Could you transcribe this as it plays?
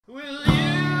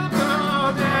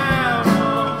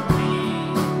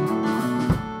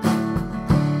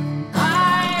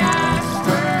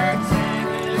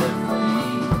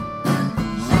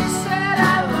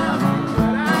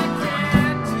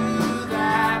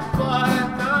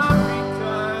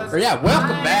Yeah,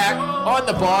 welcome back on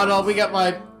the bottle. We got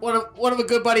my one of a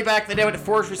good buddy back that I went to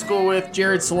forestry school with,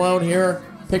 Jared Salone here,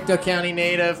 Pictou County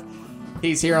native.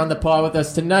 He's here on the pod with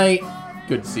us tonight.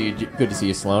 Good to see you. Good to see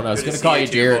you, Sloan. I was going to call you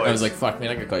Jared. I was like, fuck,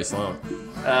 man, I'm going to call you Sloan.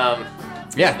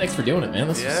 Yeah, thanks for doing it, man.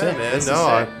 This is sick.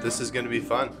 Man. This is going to be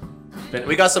fun.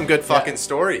 We got some good fucking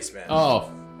stories, man.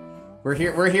 Oh, we're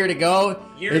here to go.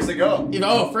 Years ago. You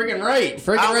know, friggin' right.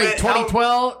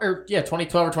 2012 or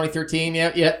 2013.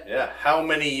 Yeah. Yeah. How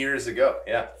many years ago?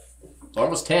 Yeah.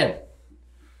 Almost 10.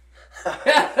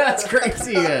 That's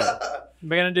crazy. Yeah.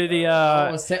 We're gonna do the.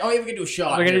 Almost 10. Oh, yeah, we can do a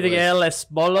shot. We're gonna do the El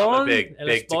Espolon.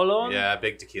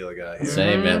 Big tequila guy. Here.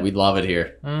 Same, man. We love it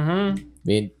here. Mm-hmm.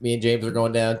 Me and James are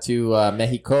going down to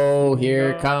Mexico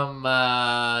here come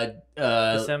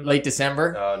late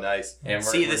December. Oh, nice. And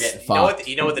See, we're this. getting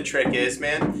You know what the trick is,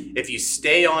 man? If you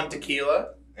stay on tequila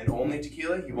and only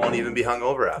tequila, you won't even be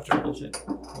hungover after.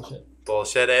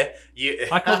 Bullshit, eh?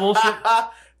 I call bullshit.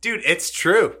 Dude, it's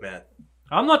true, man.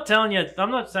 I'm not telling you. I'm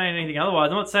not saying anything otherwise.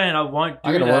 I'm not saying I won't do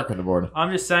I'm gonna that. work on the board.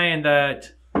 I'm just saying that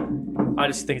I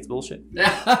just think it's bullshit.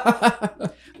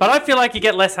 But I feel like you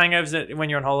get less hangovers when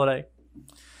you're on holiday.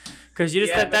 Because you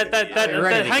just that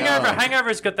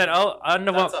hangover's got that. Oh, I don't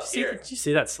know what. Did you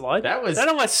see that slide? That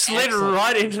almost slid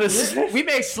right into the. We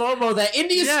made slow mo that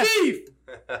India Steve.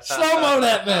 Slow mo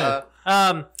that man.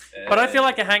 But I feel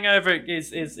like a hangover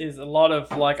is a lot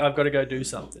of like I've got to go do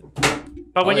something.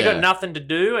 But when you got nothing to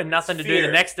do and nothing to do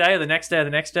the next day or the next day or the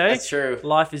next day, that's true.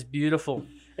 Life is beautiful.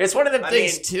 It's one of them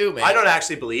things too, man. I don't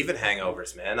actually believe in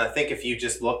hangovers, man. I think if you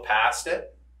just look past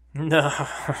it. No.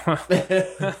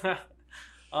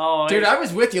 Oh, dude, I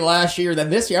was with you last year. Then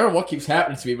this year, I don't know what keeps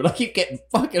happening to me, but I keep getting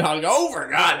fucking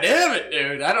hungover. God damn it,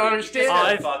 dude! I don't understand.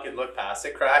 I fucking look past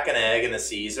it, crack an egg and a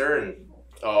Caesar, and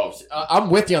I'm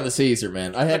with you on the Caesar,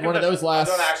 man. I had one of those last.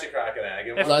 I don't actually crack an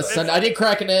egg. Last Sunday, I did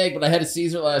crack an egg, but I had a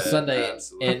Caesar last Sunday,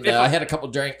 and I had a couple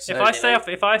drinks. If I stay off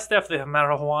the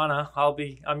marijuana,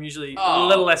 I'm usually a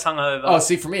little less hungover. Oh,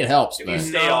 see, for me it helps. If you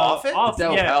stay off it,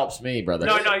 that helps me, brother.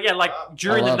 No, like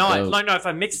during the night. Those. No, if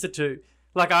I mix the two.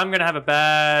 Like I'm gonna have a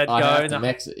bad go. I have to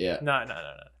mix it, yeah. No.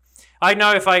 I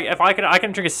know if I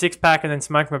can drink a 6-pack and then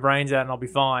smoke my brains out and I'll be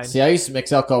fine. See, I used to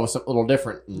mix alcohol with something a little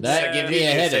different. And that gave me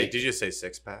a headache. Did you say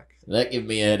 6-pack? That gave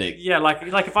me a headache. Yeah, like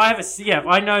if I have if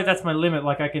I know that's my limit,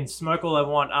 like I can smoke all I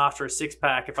want after a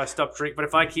 6-pack if I stop drinking. But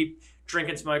if I keep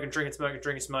drinking, smoking, I'm gonna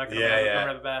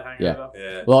have a bad hangover.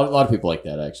 Yeah. Well, a lot of people like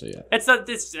that actually. Yeah. It's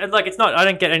not. I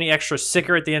don't get any extra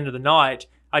sicker at the end of the night.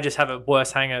 I just have a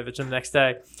worse hangover to the next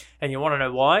day. And you want to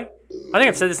know why? I think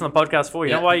I've said this on the podcast before.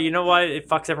 You know why? You know why it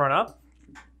fucks everyone up?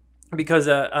 Because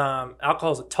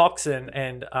alcohol is a toxin,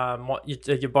 and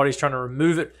your body's trying to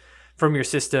remove it from your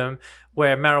system.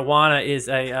 Where marijuana is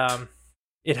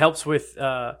it helps with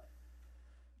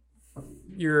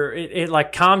it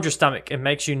like calms your stomach and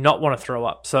makes you not want to throw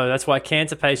up. So that's why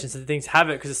cancer patients and things have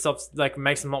it, because it stops, like,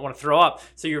 makes them not want to throw up.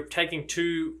 So you're taking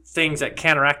two things that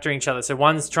counteract each other. So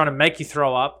one's trying to make you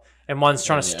throw up, and one's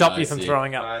trying to stop you from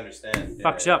throwing up. I understand.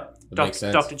 Fucks you up.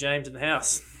 Dr. James in the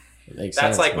house.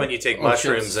 That's like when you take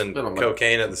mushrooms and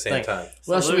cocaine at the same time.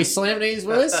 Well, should we slam these,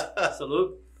 boys?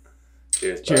 Salute.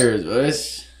 Cheers,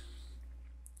 boys.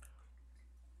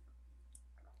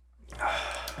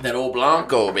 That old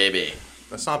Blanco, baby.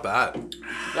 That's not bad.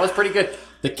 That was pretty good.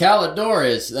 The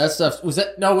Caladoras, that stuff, was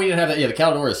that? No, we didn't have that. Yeah, the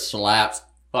Caladoras slaps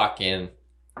fucking.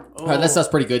 Oh. That stuff's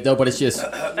pretty good, though, but it's just.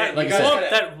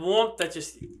 That warmth that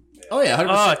just. Oh, yeah, 100%.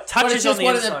 Oh, it touches but it's just on the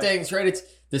one inside. of them things, right? It's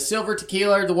the silver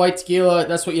tequila or the white tequila.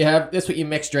 That's what you have. That's what you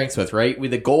mix drinks with, right?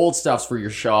 With the gold stuff's for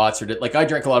your shots. Or like, I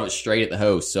drank a lot of it straight at the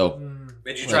house, so.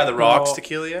 Did you try the Rocks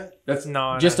tequila yet? That's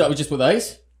no. Just with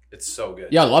ice? It's so good.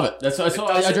 Yeah, I love it.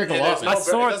 I drink a lot. I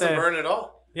saw it doesn't burn at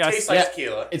all. Yeah, tastes like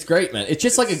tequila. It's great, man. It's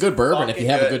just like a good bourbon if you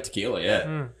have a good tequila. Yeah.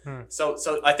 Mm-hmm. So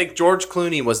I think George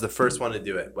Clooney was the first one to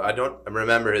do it. But I don't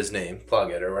remember his name.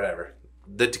 Plug it or whatever.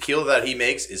 The tequila that he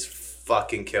makes is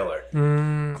fucking killer.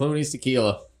 Clooney's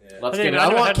tequila. Yeah. Let's get it.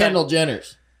 I want Kendall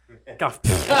Jenner's. And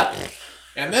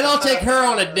then I'll take her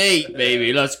on a date,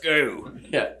 baby. Let's go.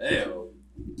 Yeah.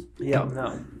 Yeah.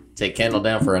 No. Take Kendall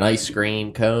down for an ice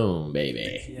cream cone,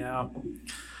 baby. Yeah.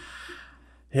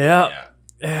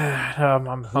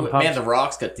 I'm pumped. Man, the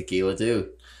Rock's got tequila too.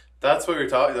 That's what we were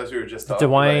talking. That's what we were just talking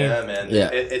Dwayne. about. Yeah, man. Yeah.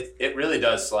 It really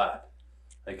does slap.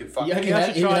 Like it fucking.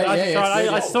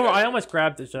 I almost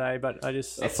grabbed it today, but I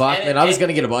just. Man. I was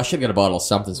gonna get I should get a bottle of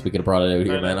something so we could have brought it out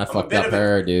here, man. I fucked up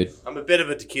her, dude. I'm a bit of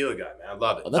a tequila guy, man. I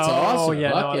love it. Oh, that's awesome.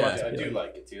 Yeah, I do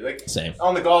like it too. Like same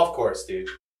on the golf course, dude.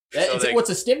 What's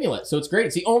a stimulant? So it's great.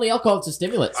 It's the only alcohol that's a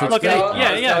stimulant. So it's Look great. at it. Yeah,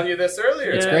 I was telling you this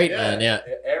earlier. It's great, man. Yeah.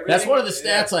 That's one of the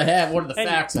stats I have. One of the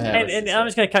facts I have. And I'm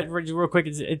just going to cut real quick.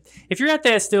 If you're out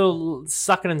there still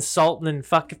sucking and salting and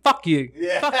fuck you.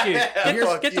 Yeah. Fuck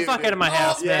you. Get the fuck out of my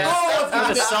house, man. Oh,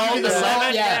 The salt, the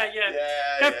lemon. yeah.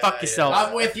 Go fuck yourself.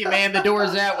 I'm with you, man. The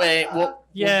door's that way.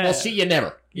 We'll see you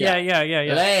never. Yeah.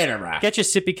 Later, bro. Get your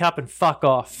sippy cup and fuck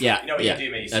off. Yeah. You know what you do,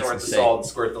 man? You That's snort the insane. salt and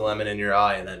squirt the lemon in your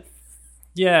eye, and then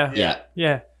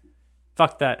Yeah.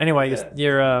 Fuck that. Anyway,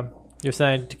 you're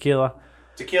saying tequila.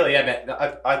 tequila. Yeah,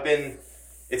 man. I've been.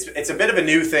 It's a bit of a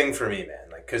new thing for me, man.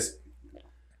 Like, cause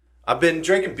I've been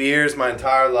drinking beers my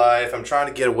entire life. I'm trying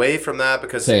to get away from that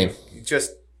because Same. it's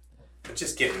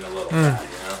just getting a little bad,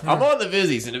 you know. I'm on the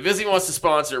Vizzies, and if Vizzy wants to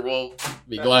sponsor, we'll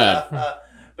be glad.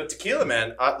 But tequila,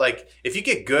 man, like if you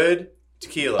get good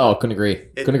tequila, Oh, couldn't agree.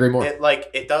 Couldn't agree more.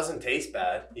 It doesn't taste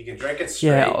bad. You can drink it straight.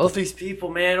 Yeah, all these people,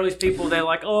 man, they're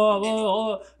like,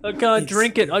 oh, I can't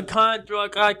drink it. I can't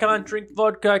drink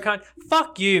vodka. I can't.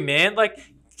 Fuck you, man. Like,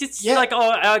 it's like, oh,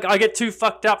 I get too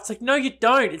fucked up. It's like, no, you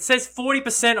don't. It says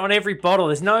 40% on every bottle.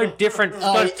 There's no different.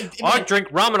 I drink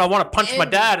rum and I want to punch my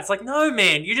dad. It's like, no,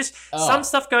 man. You just some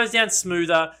stuff goes down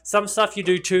smoother. Some stuff you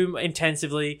do too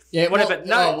intensively. Yeah, whatever.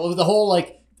 The whole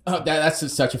like. That's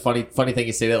just such a funny thing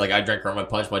you say that. Like, I drank rum and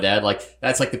punch my dad. Like,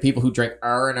 that's like the people who drink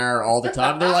R&R all the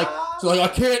time. They're like,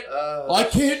 I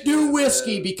can't do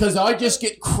whiskey because I just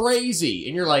get crazy.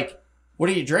 And you're like, what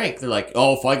do you drink? They're like,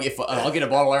 I'll get a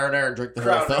bottle of R&R and drink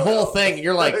the whole thing. And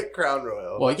you're like, Crown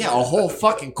Royal. well, yeah, a whole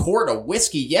fucking quart of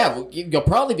whiskey. Yeah, well, you'll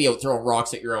probably be out throwing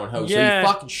rocks at your own house. Yeah. Are you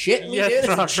fucking shitting me, Yeah, dude?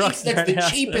 throwing That's rocks at the your house.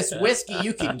 cheapest whiskey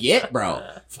you can get, bro.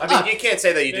 I mean, you can't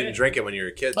say that you didn't drink it when you were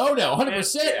a kid. Oh no,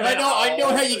 100%. But I know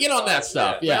how you get on that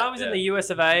stuff. When Yeah. I was in the US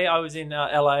of A, I was in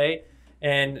LA,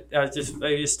 and I just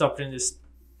stopped in this.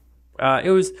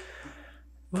 It was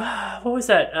what was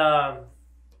that?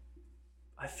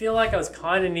 I feel like I was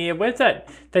kind of near. Where's that?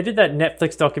 They did that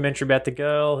Netflix documentary about the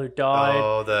girl who died.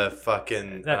 Oh, the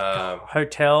fucking That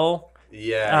hotel.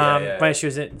 yeah. Where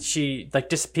she like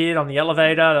disappeared on the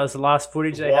elevator. That was the last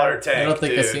footage they Water had. tank. I don't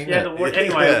think I've dude. seen Yeah, that. the water.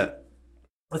 Anyway.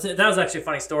 That was actually a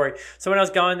funny story. So when I was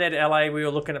going there to LA, we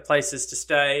were looking at places to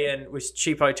stay and with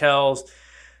cheap hotels.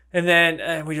 And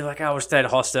then we were like, we'll stay at a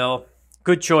hostel.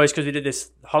 Good choice because we did this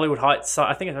Hollywood Heights.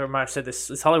 I think I might have said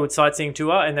this Hollywood sightseeing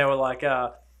tour. And they were like,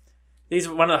 these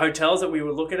were one of the hotels that we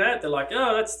were looking at. They're like,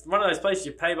 oh, that's one of those places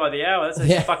you pay by the hour. That's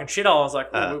a fucking shithole. I was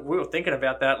like, we were thinking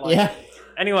about that. Like, Yeah.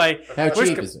 Anyway. How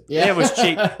cheap is it? Yeah, it was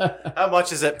cheap. How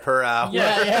much is it per hour?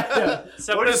 Yeah.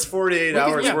 So What does 48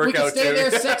 hours we work can out stay to?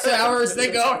 there 6 hours,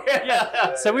 then go.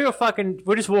 So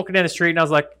we're just walking down the street, and I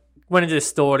was like, went into the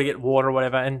store to get water or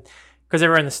whatever, and because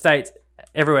everywhere in the States,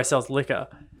 everywhere sells liquor,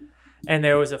 and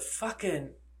there was a fucking,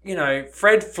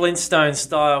 Fred Flintstone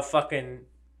style fucking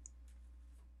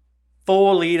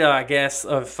 4 liter, I guess,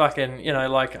 of fucking,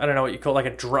 like, I don't know what you call it,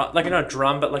 like a drum, like, not a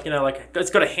drum, but like, like, it's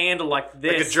got a handle like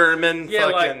this. Like a German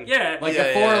fucking... Like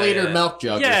a 4-liter milk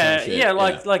jug or some shit.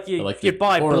 Like you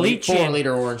buy bleach in.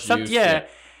 4-liter orange juice. Yeah.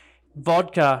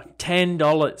 Vodka,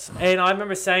 $10. And I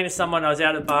remember saying to someone, I was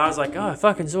out at the bar, I was like, I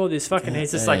fucking saw this fucking...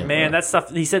 He's just like, man, that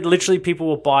stuff... He said literally people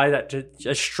will buy that to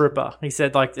a stripper. He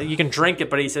said, like, you can drink it,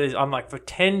 but he said, I'm like, for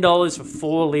 $10 for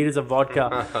 4 liters of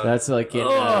vodka. That's like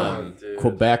in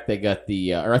Quebec, they got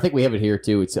the... or I think we have it here,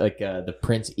 too. It's like the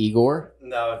Prince Igor.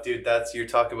 No, dude, you're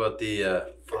talking about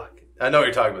the... fuck. I know what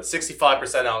you're talking about.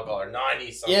 65% alcohol or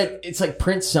 90 something. Yeah, it's like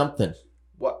Prince something.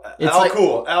 What? It's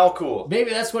Al-Cool.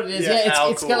 Maybe that's what it is. Yeah, Yeah,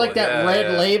 it's got like that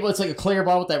red yeah. label. It's like a clear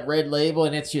bottle with that red label,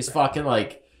 and it's just fucking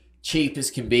like cheap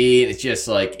as can be. And it's just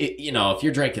like if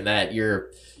you're drinking that, you're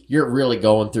really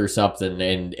going through something,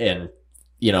 and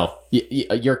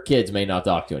your kids may not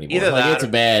talk to you anymore. Either like, that it's a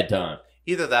bad time.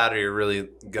 Either that or you're really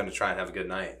going to try and have a good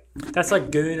night. That's like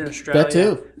Goon in Australia. That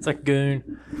too. It's like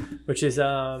Goon, which is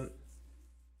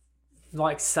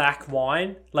like sack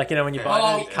wine. Like, when you buy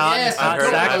it in a carton. yes, carton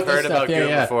I've sack. I've heard about Yeah, Goon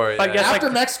yeah. before. But I guess, After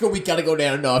like- Mexico, we got to go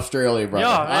down to Australia, brother.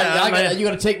 Yeah, you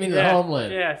got to take me to the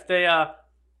homeland. Yeah, if they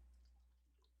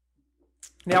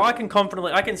now I can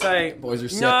say Boys are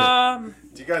sipping. no.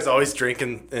 Do you guys always drink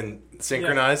and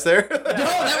synchronize there? No,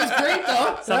 that was great though.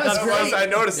 That was Sometimes great. I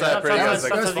noticed that pretty Sometimes-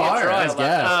 good. I was like, sometimes you get fire. dry, That's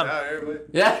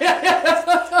like, gas.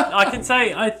 yeah. I can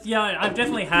say I've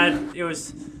definitely had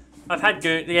I've had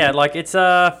Goon. Yeah, like it's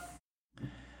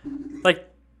like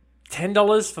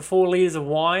 $10 for 4 liters of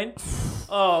wine.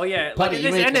 Oh yeah, Buddy, you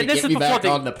ain't gonna get me back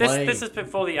on the plane. This is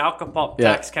before the Alcopop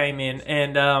Yeah. tax came in,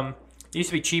 and it used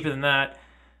to be cheaper than that.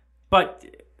 But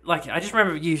like, I just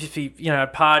remember you used to be, a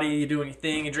party, you're doing your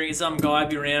thing, you're drinking, some guy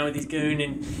be around with his Goon,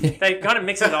 and they kind of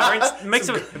mix it with orange, mix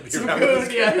it with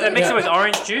Good, yeah. they mix it with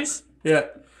orange juice. Yeah.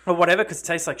 or whatever because it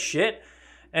tastes like shit.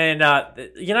 And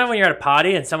you know when you're at a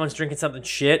party and someone's drinking something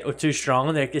shit or too strong,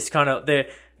 and they're just kind of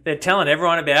they're telling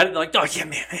everyone about it. They're like, oh yeah,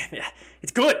 man, yeah,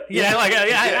 it's good. You know, like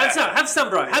have some,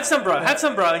 bro, have some,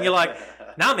 bro. And you're like,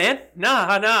 nah, man,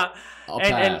 nah.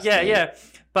 And yeah.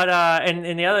 But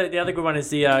and the other good one is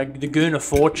the Goon of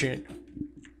Fortune.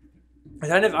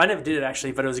 I never did it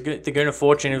actually, but it was the Goon of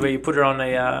Fortune is where you put it on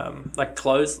a like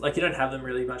clothes, like you don't have them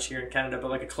really much here in Canada, but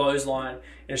like a clothesline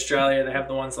in Australia, they have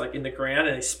the ones like in the ground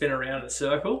and they spin around in a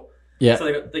circle. Yeah. So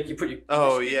they got, like you put your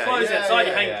clothes outside,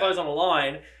 you hang your clothes on a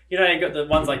line. You know, you got the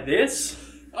ones like this.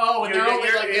 Oh, and they're only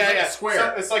like a square.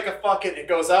 So it's like a fucking. It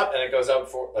goes up and it goes up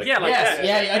for. Like,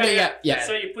 that. Yeah.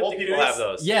 So you put old people have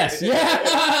those. Yes.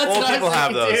 Yeah. Old people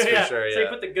have those for sure. Yeah. So you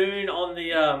put the goon on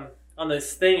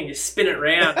this thing and you spin it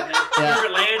around, and then wherever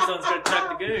it lands on, it's going to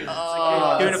chuck the goon. It's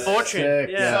like Goon of Fortune. Sick,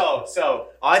 yeah. So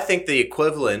I think the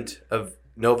equivalent of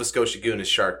Nova Scotia Goon is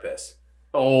shark piss.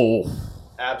 Oh.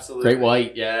 Absolutely. Great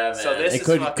White, yeah, man. So this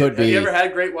could be. Have you ever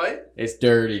had Great White? It's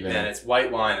dirty, man. Man, it's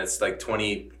white wine. It's like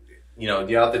 20. You know,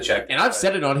 you have to check. And I've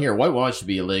said it on here. White wine should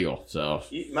be illegal. So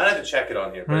you might have to check it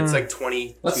on here, but it's like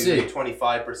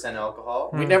 25% alcohol.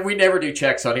 We never do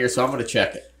checks on here, so I'm going to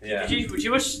check it. Yeah. Would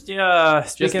you watch?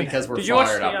 Just because we're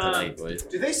fired up tonight, boys.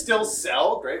 Do they still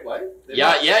sell Great White?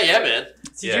 Yeah, man.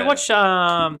 Did you watch?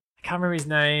 I can't remember his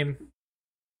name.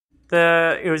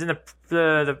 It was in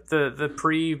the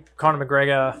pre Conor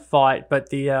McGregor fight, but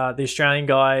the Australian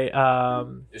guy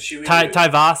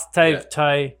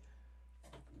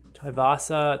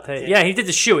Tyvasa. Yeah, he did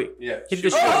the shoey. Yeah. He did the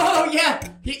shoey. Oh yeah.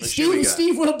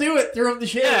 Steve will do it. Threw him the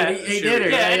shit. Yeah, he did it.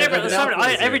 Yeah, and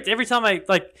every time I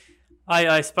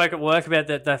spoke at work about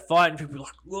that fight, and people were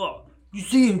like, "Whoa, you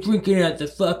see him drinking out the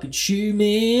fucking shoe,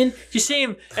 man? You see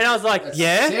him?" And I was like, That's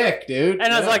 "Yeah, sick, dude."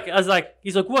 And I was like,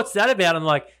 he's like, "What's that about?" I'm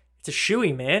like, "It's a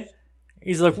shoey, man."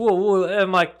 He's like, "Whoa."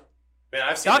 I'm like, man,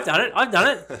 I've done it. I've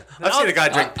seen a guy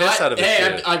drink piss out of his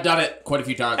shoe. I've done it quite a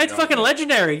few times. It's fucking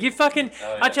legendary. You fucking,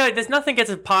 I tell you, there's nothing gets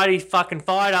a party fucking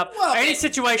fired up. Well, any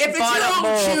situation if it's fired up your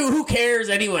more. own shoe, who cares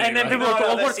anyway? And then people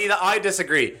are like, see, I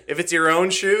disagree. If it's your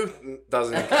own shoe,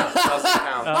 doesn't count.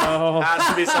 Has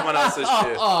to be someone else's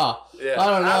shoe. Yeah.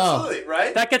 I don't know. Absolutely,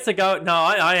 right? That gets a go. No,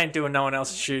 I ain't doing no one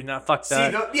else's shoe. No, fuck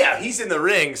that. See, he's in the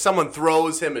ring. Someone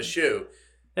throws him a shoe.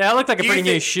 Yeah, I look like a pretty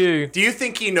new shoe. Do you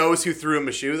think he knows who threw him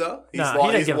a shoe, though? He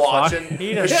doesn't watching.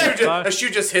 He a shoe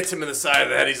just hits him in the side of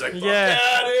the head. He's like, yeah,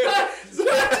 dude.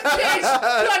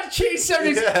 Not to change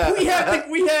subjects.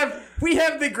 We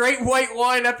have the Great White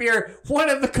Wine up here. One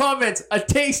of the comments: a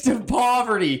taste of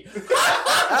poverty. Really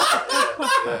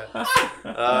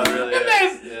and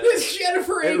then this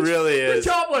Jennifer H. It really is.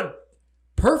 The top one.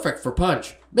 Perfect for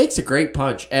punch. Makes a great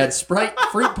punch. Add Sprite,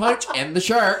 fruit punch, and the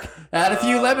shark. Add a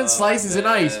few lemon slices and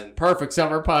ice. Perfect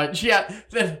summer punch. Yeah.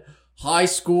 Then high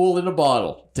school in a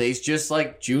bottle. Tastes just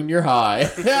like junior high.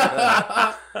 This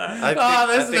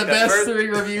is the best 3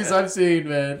 reviews I've seen,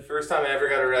 man. First time I ever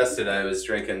got arrested, I was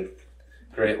drinking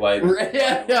Great White.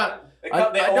 Yeah. They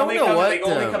only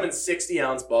come in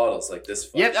 60-ounce bottles like this.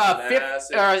 Yeah,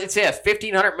 it says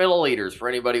 1,500 milliliters for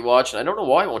anybody watching. I don't know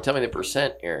why it won't tell me the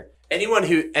percent here. Anyone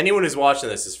who's watching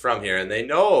this is from here, and they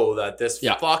know that this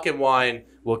fucking wine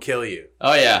will kill you.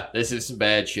 Oh yeah, this is some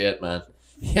bad shit, man.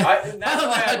 Yeah. That's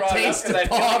why I brought taste it up, of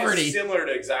poverty. It's similar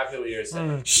to exactly what you're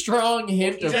saying. Strong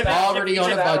hint of poverty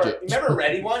on a budget. Remember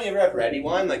Ready Wine? You ever have Ready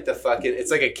Wine? Like the fucking,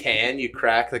 it's like a can you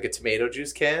crack, like a tomato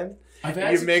juice can. I've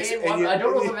had some canned one. I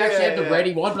don't know if I've actually had the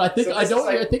Ready One, but I think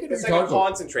it's like a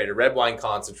concentrate, a red wine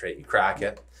concentrate. You crack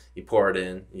it, you pour it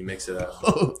in, you mix it up.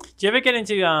 Do you ever get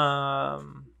into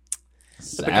the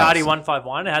Bacardi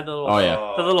 151? It had the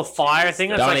little fire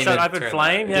thing. It's like an open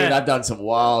flame. Yeah. Dude, I've done some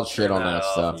wild shit on that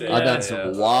stuff. Dude, I've done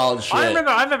some wild shit. I remember.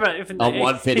 If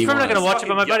 151. He's probably not gonna watch it,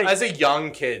 but my buddy. As a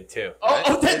young kid too.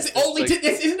 Right? That's the only.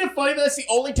 Isn't it funny? That's the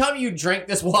only time you drink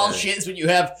this wild shit is when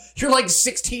you're like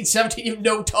 16, 17, you have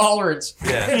no tolerance.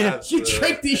 Yeah. You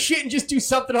drink this shit and just do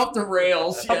something off the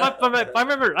rails. Yeah. I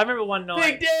remember one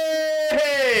night.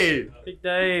 Big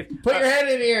Dave. Put your head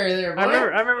in here, there. Boy.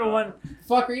 I remember one.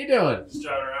 Fuck are you doing? Just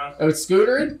driving around. Out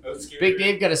scootering? Big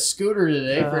Dave got a scooter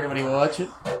today for anybody watching.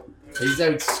 He's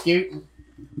out scooting.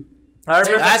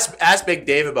 Ask Big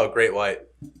Dave about Great White.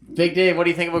 Big Dave, what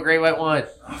do you think about Great White Wine?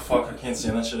 Oh, fuck, I can't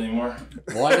stand that shit anymore.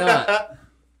 Why not?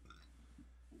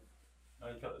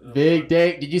 Big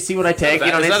Dave, did you see what I tagged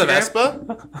you on Instagram? Is that a Vespa?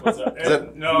 What's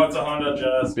that? No, it's a Honda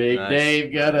Jazz. Big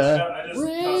Dave got a... I just custom.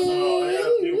 I got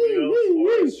a few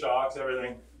wheels, forks, shocks,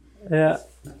 everything. Yeah.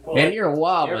 Man, you're a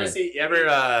wild You ever man. see? You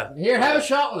ever? Here, have a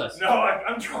shot with us. No,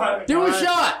 I'm driving. Do a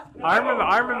shot. I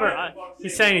remember.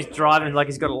 He's saying he's driving like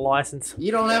he's got a license.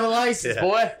 You don't have a license, Yeah.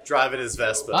 boy. Driving his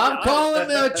Vespa. I'm calling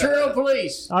the Truro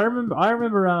police. I remember.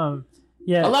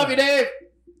 Yeah. I love you, Dave.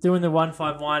 Doing the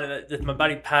 151, and that my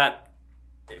buddy Pat,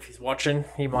 if he's watching,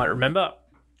 he might remember.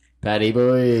 Patty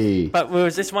boy. But it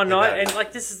was this one night, and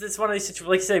like this is one of these situations.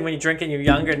 Like you say, when you're drinking, you're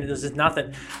younger, and there's just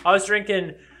nothing. I was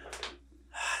drinking.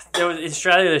 There was in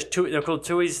Australia. There's two. They're called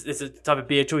Tooheys. It's a type of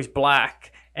beer. Tooheys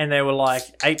Black, and they were like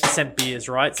 8% beers,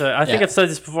 right? So I think I've said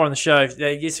this before on the show.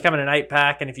 They used to come in an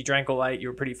 8-pack, and if you drank all 8, you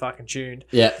were pretty fucking tuned.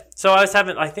 Yeah. So I was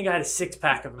having. I think I had a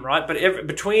 6-pack of them, right? But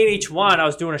between each one, I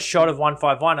was doing a shot of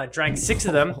 151. I drank 6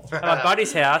 of them at my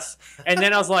buddy's house, and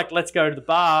then I was like, "Let's go to the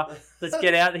bar. Let's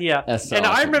get out of here." That's so and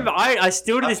I awesome. remember, I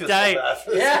still to this day.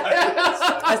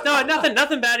 No,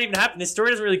 nothing bad even happened. This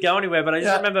story doesn't really go anywhere, but I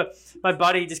just remember my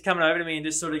buddy just coming over to me and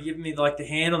just sort of giving me like the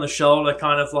hand on the shoulder,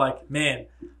 kind of like, "Man,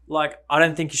 like I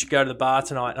don't think you should go to the bar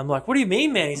tonight." And I'm like, "What do you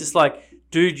mean, man?" He's just like,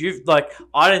 "Dude,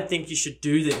 I don't think you should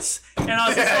do this." And I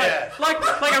was just like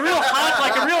a real heart,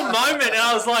 like a real moment. And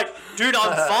I was like, "Dude,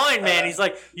 I'm fine, man." He's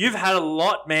like, "You've had a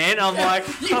lot, man." I'm like,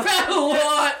 You've had a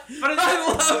lot. But I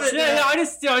love it. yeah, I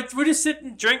just, we're just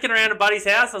sitting drinking around a buddy's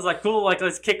house. I was like, "Cool, like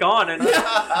let's kick on." And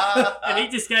and he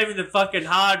just gave me the fucking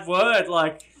hard word,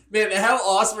 like, Man, how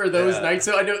awesome are those nights?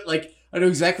 So I know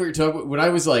exactly what you're talking about. When I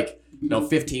was like,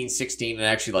 15, 16 and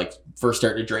actually like first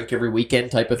starting to drink every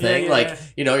weekend type of thing. Yeah, like,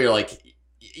 yeah. You're like,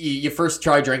 you first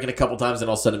try drinking a couple times and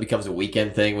all of a sudden it becomes a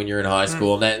weekend thing when you're in high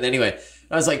school. And anyway,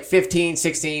 I was like 15,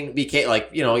 16, became like,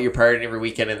 you're partying every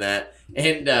weekend and that.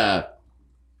 And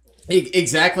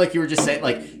exactly like you were just saying,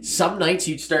 like some nights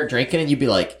you'd start drinking and you'd be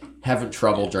like having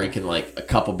trouble drinking like a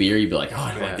couple beer. You'd be like, "Oh,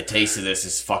 I don't like the taste of this.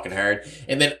 It's fucking hard."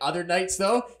 And then other nights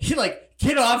though, you like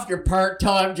get off your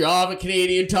part-time job at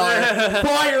Canadian Tire,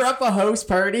 fire up a house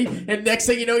party, and next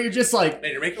thing you know, you're just like,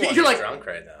 Man, you're making me want you're to like, get drunk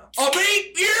right now. "I'll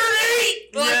be beer and eat!"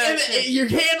 Like, and you're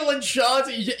handling shots.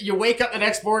 And you wake up the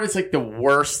next morning, it's like the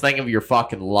worst thing of your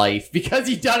fucking life because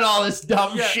you've done all this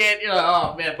dumb shit. You're like,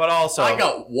 "Oh man!" But also, I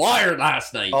got wired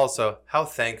last night. Also, how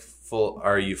thankful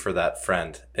are you for that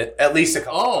friend? At least a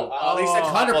couple. At least a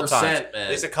couple 100%, times. man. At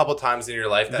least a couple times in your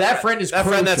life. That friend is that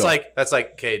friend that's crucial.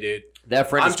 like, "Okay, dude, That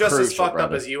friend I'm is just as crucial, fucked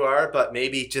brother. up as you are, but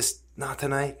maybe just not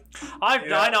tonight." I know,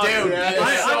 Dude,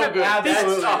 that's so good.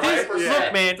 Absolutely.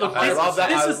 Look, man, look, I love that.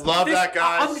 I love that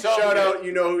guy. I'm- Shout out,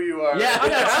 you know who you are. Yeah,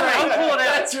 that's right. I'll call it out.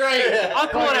 That's right. I'll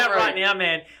call it out right now,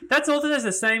 man. That's all. There's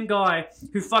the same guy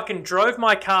who fucking drove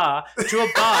my car to a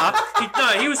bar.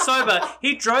 He was sober.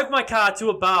 He drove my car to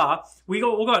a bar. We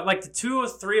got like the 2 or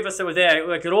 3 of us that were there.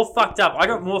 Like it all fucked up. I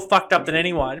got more fucked up than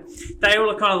anyone. They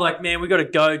were kind of like, "Man, we got to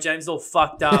go. James is all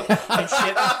fucked up and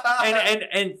shit."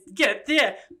 And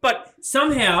yeah. But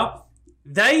somehow.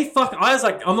 I was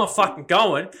like, "I'm not fucking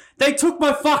going." They took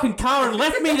my fucking car and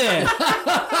left me there.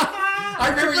 I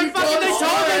remember you They took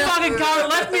my fucking car and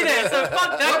left me there. So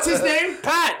fuck that. What's his name?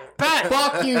 Pat.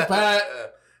 Fuck you, Pat.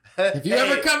 If you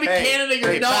ever come to Canada,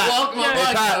 you're not Pat. welcome on Yeah,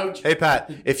 my Pat, couch. hey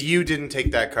Pat, if you didn't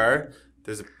take that car,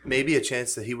 there's maybe a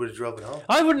chance that he would have driven home.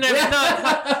 I wouldn't have. No,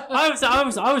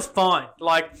 I was fine.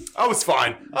 Like, I was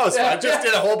fine. I just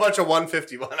did a whole bunch of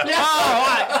 151. oh,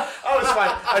 right. I was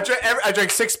fine. I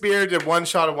drank 6 beer, did 1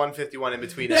 shot of 151 in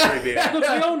between every beer. Look, we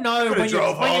all know when you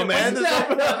Drove home, man.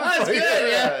 That's good,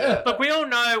 yeah. Look, we all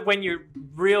know when you're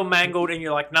real mangled and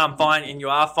you're like, "No, I'm fine," and you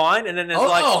are fine, and then there's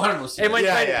 100%. and when,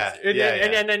 Yeah.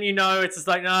 And then you know it's just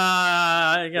like,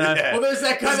 nah, you know. Yeah. Well, there's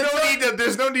that kind of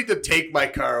There's no need to take my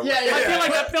car away. Yeah.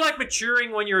 I feel like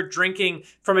maturing when you're drinking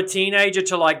from a teenager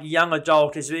to like young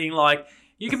adult is being like,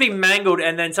 you can be mangled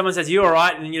and then someone says, "You all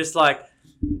right?" and you're just like,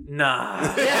 "Nah."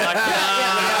 Like,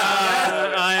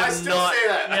 I am I still not. say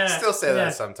that. Yeah. I still say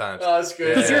that sometimes. Oh, that's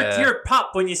good. Because you're a pup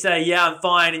when you say, "Yeah, I'm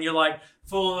fine," and you're like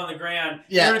falling on the ground.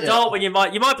 Yeah, You're an adult when you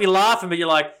might be laughing, but you're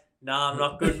like, "Nah, I'm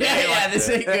not good." Man. Like, this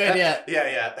ain't good, yeah.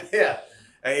 Yeah.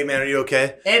 Hey man, are you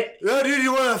okay? And Yo, dude,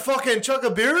 you want to fucking chug a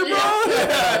beer, bro?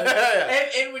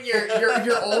 and when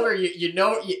you're older, you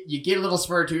know you get a little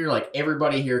smart too. You're like,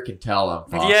 everybody here can tell I'm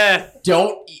fucked. yeah.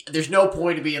 There's no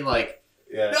point of being like,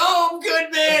 Yeah. "No, I'm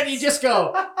good, man." You just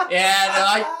go,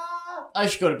 "Yeah, no, I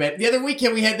should go to bed." The other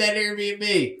weekend we had that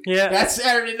Airbnb. Yeah. That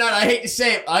Saturday night, I hate to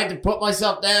say it, I had to put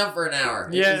myself down for an hour.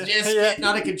 It Yeah, was just yeah. getting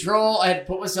out of control. I had to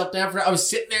put myself down I was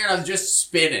sitting there and I was just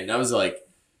spinning. I was like,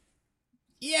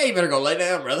 "Yeah, you better go lay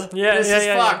down, brother. Yeah, This is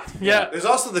fucked." Yeah. There's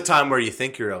also the time where you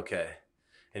think you're okay,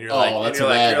 and you're Oh, like, that's a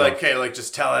bad one. okay, like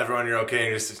just tell everyone you're okay, and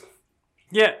you're just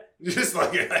Yeah.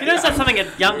 like, You know, that's something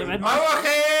that young. I'm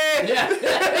okay. Yeah.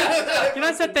 You know,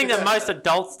 it's that thing that most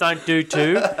adults don't do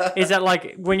too. Is that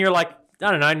like when you're like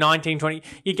I don't know, 19, 20,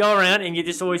 you go around and you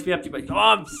just always be up to like, oh,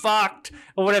 I'm fucked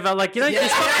or whatever. Like, you know, you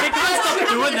just stop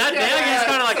doing that now. You just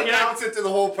kind of like, you know. Announce it to the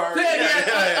whole party.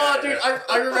 Oh, dude,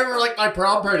 I remember like my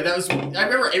prom party. I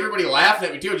remember everybody laughing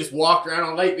at me too. I just walked around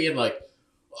all night being like,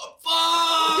 oh,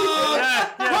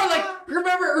 fuck! Or like,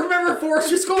 remember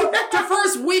Forrester School? The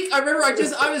first week, I remember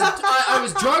I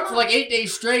was drunk for like 8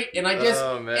 days straight, and I just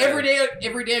every day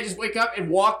I just wake up and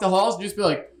walk the halls and just be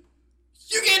like,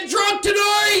 you get drunk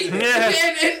tonight! Yeah.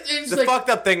 And The fucked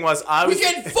up thing was we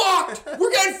getting fucked!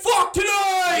 We're getting fucked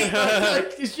tonight!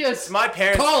 Like, it's just my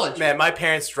parents. college. Man, my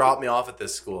parents dropped me off at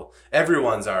this school.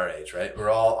 Everyone's our age, right?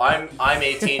 I'm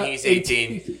 18. He's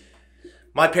 18.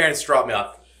 My parents dropped me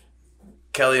off.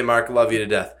 Kelly and Mark, love you to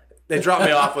death. They dropped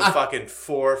me off with fucking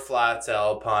 4 flats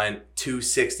Alpine, 2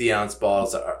 60-ounce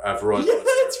bottles of Royal. Yeah, that's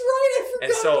right. I forgot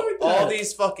And so about all that.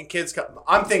 these fucking kids come.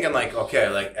 I'm thinking like, okay,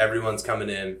 like everyone's coming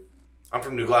in. I'm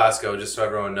from New Glasgow, just so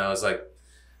everyone knows. Like,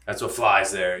 that's what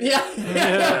flies there. Yeah. You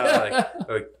know,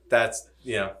 like that's,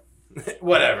 you know,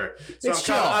 whatever. So It's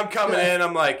I'm chill. coming in.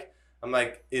 I'm like,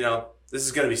 you know, this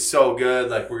is gonna be so good.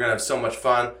 Like, we're gonna have so much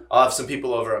fun. I'll have some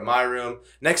people over at my room.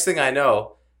 Next thing I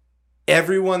know,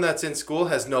 everyone that's in school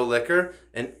has no liquor,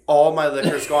 and all my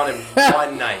liquor's gone in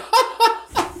one night.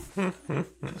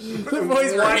 The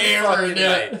boys were One hammering fucking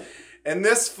it. night. And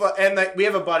we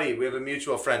have a buddy, we have a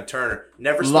mutual friend, Turner.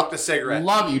 Never smoked a cigarette.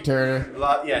 Love you, Turner.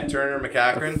 Yeah, Turner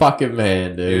McCachran. Fucking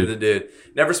man, You're dude. the dude.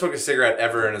 Never smoked a cigarette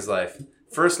ever in his life.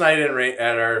 First night at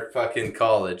our fucking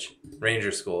college,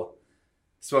 Ranger School,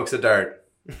 smokes a dart.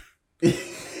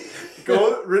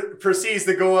 Proceeds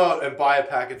to go out and buy a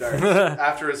pack of darts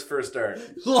after his first dart.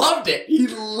 Loved it. He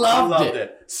loved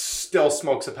it. Still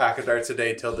smokes a pack of darts a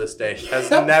day till this day. Has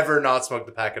never not smoked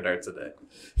a pack of darts a day.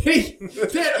 He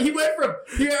went from.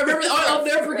 I remember. I'll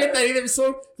never forget that either.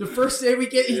 So the first day we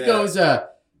get, he goes. I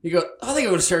think I'm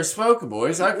gonna start smoking,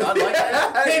 boys. I like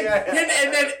that.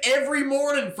 And then every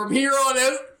morning from here on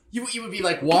out, you would be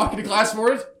like walking to class in the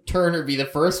morning. Turner would be the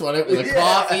first one out with a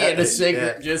coffee and a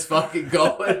cigarette, just fucking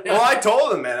going. Well, I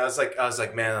told him, man. I was like,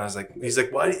 he's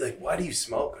like, why do you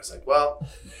smoke? I was like, well,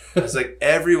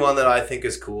 everyone that I think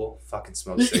is cool fucking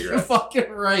smokes You're cigarettes.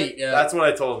 fucking right. Yeah. That's what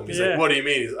I told him. He's Yeah. like, what do you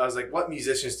mean? I was like, what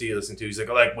musicians do you listen to? He's like,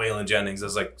 I like Waylon Jennings. I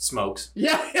was like, smokes.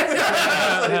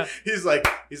 Yeah. he's like,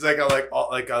 I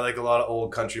like a lot of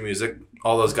old country music.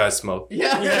 All those guys smoke.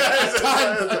 Yeah.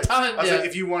 A ton. I was Yeah. like,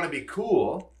 if you want to be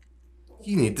cool,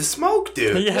 you need to smoke,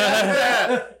 dude.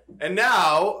 Yeah. And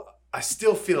now I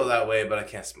still feel that way, but I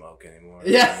can't smoke anymore.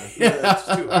 Yeah. It's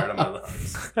too hard on my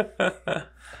lungs.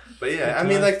 But yeah, I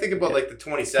mean, like, think about like the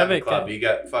 27 Club. You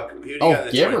got who do you got in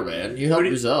the Giver, 20 man. You help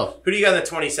yourself. Who do you got in the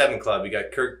 27 Club? You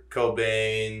got Kurt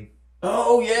Cobain,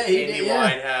 Oh, yeah. Amy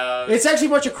Winehouse. It's actually a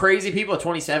bunch of crazy people at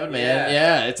 27, man.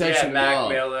 Yeah, it's actually Mac wild.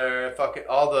 Miller, fucking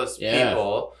all those Yeah.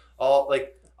 people.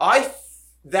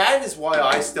 That is why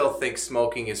I still think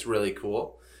smoking is really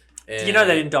cool. And You know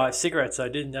they didn't die of cigarettes, though,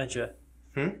 don't you?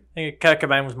 Hmm? I think Kurt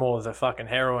Cobain was more of the fucking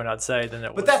heroin, I'd say, than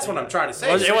it was. But that's what I'm trying to say.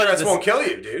 It wasn't Cigarettes the- won't kill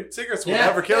you, dude. Cigarettes will Yeah.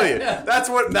 never kill you. Yeah. That's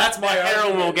my The heroin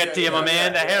argument. will get to you, my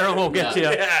man. The heroin will get to you.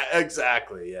 Yeah,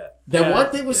 exactly. Yeah. The Yeah. one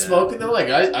thing with smoking though, like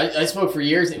I smoked for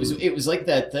years. And it was like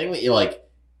that thing that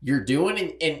you're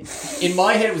doing, and in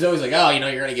my head it was always like, oh,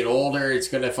 you're gonna get older, it's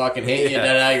gonna fucking hit you, you're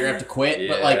gonna have to quit.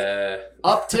 But like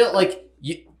up till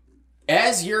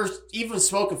as you're even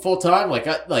smoking full time, like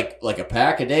a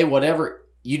pack a day, whatever,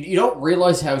 you don't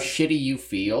realize how shitty you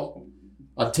feel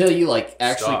until you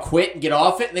actually Stop. quit and get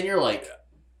off it, and then you're like,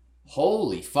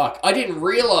 holy fuck, I didn't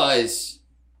realize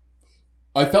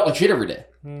I felt like shit every day.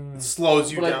 It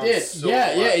slows you But down. I did. So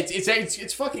Yeah, much.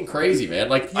 it's fucking crazy, man.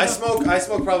 Like I smoke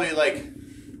probably like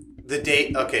the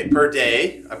day. Okay, per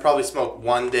day, I probably smoke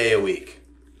 1 day a week.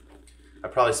 I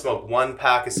probably smoke 1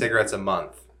 pack of cigarettes a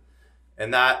month,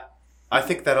 and I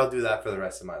think that I'll do that for the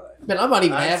rest of my life. Man, I might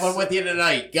even That's- have one with you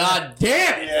tonight. God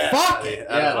damn it! Yeah. Fuck it!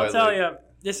 Yeah. Yeah. I'll tell you,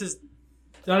 this is.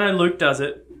 I know Luke does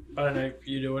it. I don't know if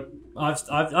you do it.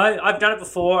 I've done it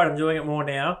before, and I'm doing it more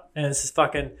now. And this is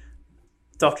fucking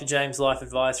Dr. James' life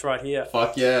advice right here.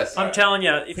 Fuck yes. I'm telling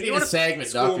you, if We you need want a to, segment,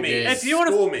 School Dr. me. James. if you want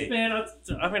School to, me. man,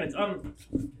 I'm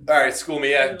All right, school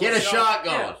me. Yeah. Get a shot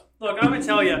going. Yeah. Look, I'm gonna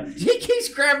tell you. He keeps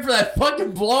grabbing for that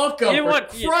fucking Blanco. You for want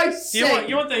Christ's you sake.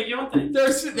 want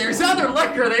the. There's other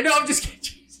liquor. They know I'm just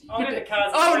kidding. I'll get the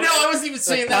cards. Oh no, I wasn't even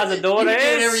saying that. You can do Cazadores.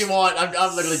 whatever you want.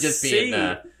 I'm literally just being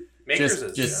Makers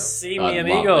is, just- See I mi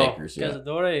love amigo. Makers, yeah.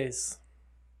 Cazadores.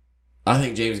 I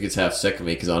think James gets half sick of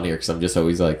me because on here, because I'm just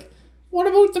always like, what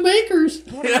about the makers?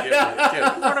 What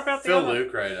about the Fill other?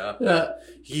 Luke right up. Yeah.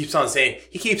 He keeps on saying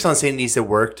he needs to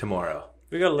work tomorrow.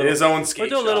 We got a In little. his own skate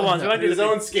We'll do little shop. ones. We might In do his the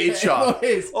own skate shop.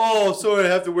 Anyways, Oh, sorry, I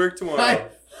have to work tomorrow.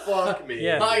 Fuck me.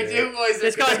 Yeah. I do, boys.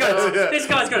 This guy's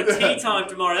got a tea time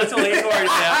tomorrow. That's all he's worried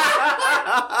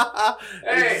about.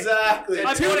 Exactly.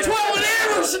 I'm doing 12 an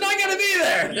hours and I gotta be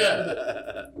there.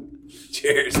 Yeah.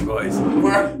 Cheers, boys.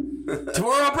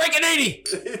 Tomorrow I'm breaking 80.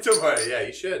 Tomorrow, yeah,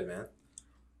 you should, man.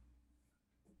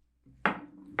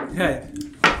 Hey,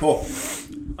 Oh.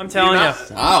 I'm telling you,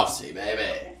 Oh, see,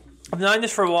 baby. I've known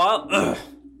this for a while. Ugh.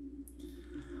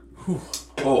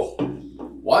 Oh.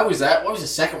 Why was that? Why was the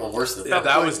second one worse than Yeah, that?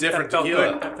 that was different That felt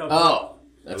tequila. good. That felt Oh,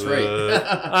 that's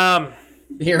right.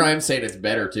 Here I am saying it's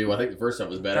better, too. I think the first one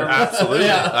was better. Absolutely.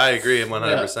 Yeah. I agree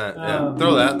 100%. Yeah.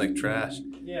 Throw that in the trash.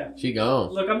 good. Yeah. She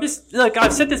gone. Look,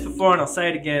 I've said this before and I'll say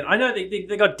it again. I know they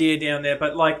got deer down there,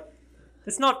 but like,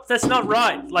 that's not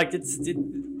right. Like,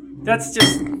 that's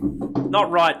just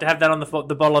not right to have that on the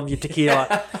bottle of your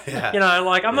tequila. Yeah. You know,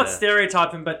 like, I'm not Yeah.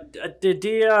 stereotyping, but the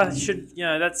deer should, you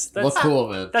know, that's Look cool,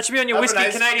 man. that should be on your Have a whiskey,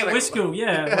 nice Canadian fucking, whiskey.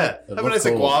 Yeah. Yeah. Like, How about it's a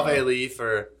cool, guava man. leaf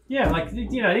or... yeah, like,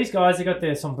 you know, these guys, they got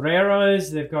their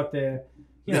sombreros, they've got their,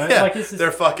 you know, Yeah, like, it's just,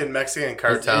 they're fucking Mexican Is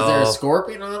cartel. there a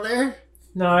scorpion on there?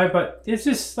 no, but it's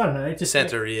just, I don't know, it just,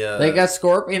 Santeria. They got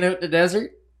scorpion out in the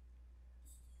desert?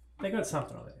 they got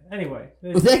something on it. Anyway.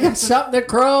 They got something that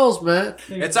crawls, man.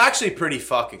 It's actually pretty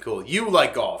fucking cool. You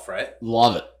like golf, right?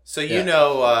 Love it. So Yeah. you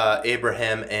know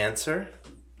Abraham Answer,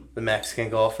 the Mexican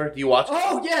golfer. Do you watch?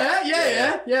 Oh,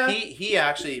 yeah. He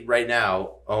actually right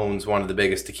now owns one of the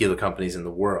biggest tequila companies in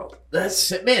the world.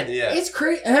 That's it, man. Yeah. It's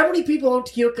crazy. How many people own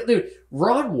tequila? Dude,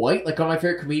 Ron White, like one of my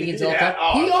favorite comedians of all Yeah. time.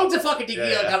 Oh. He owns a fucking tequila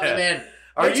Yeah. company, man.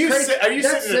 Are It's you crazy. are you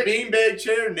That's sitting in a sick. beanbag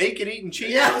chair, naked, eating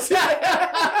cheese? Yeah.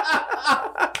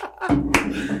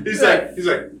 he's like,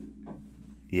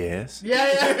 yes.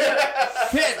 Yeah.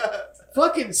 Man,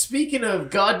 fucking speaking of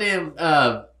goddamn,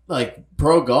 like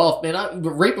pro golf, man.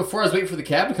 Right before I was waiting for the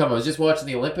cab to come, I was just watching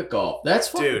the Olympic golf. That's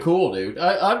fucking Dude. cool, dude.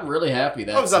 I'm really happy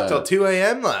that I was up till 2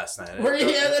 a.m. last night.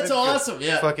 Yeah, that's awesome.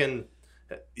 Yeah. Fucking,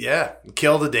 yeah.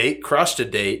 Killed a date, crushed a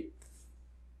date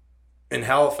in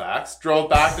Halifax, drove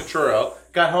back to Truro,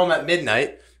 got home at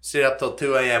midnight, stayed up till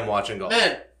 2 a.m. watching golf.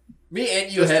 Man, me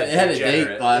and you Just had a a date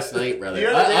degenerate. last night, brother. You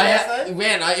had a date last night?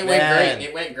 Man, it went Man. great.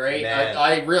 It went great. Man.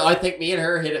 I think me and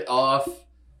her hit it off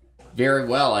very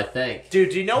well, I think.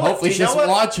 Dude, do you know what? Hopefully do she you know doesn't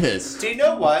what? watch this. Do you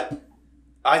know what?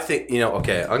 I think,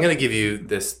 okay, I'm going to give you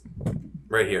this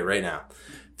right here, right now.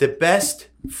 The best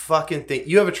fucking thing.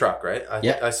 You have a truck, right?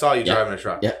 Yeah. I saw you Yeah. driving a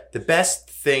truck. Yeah. The best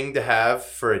thing to have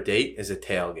for a date is a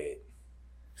tailgate.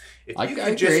 If I you agree.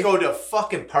 could just go to a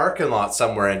fucking parking lot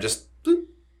somewhere and just bloop,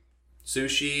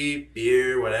 sushi,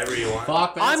 beer, whatever you want.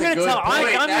 Fuck, I'm that's a gonna good tell-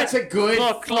 point. I'm That's gonna- a good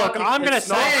Look, fucking- I'm gonna it's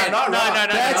say- not- I'm not No, wrong. no,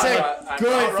 no, That's no, a I'm good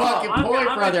not wrong. fucking I'm point,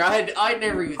 gonna- brother. I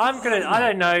never even. I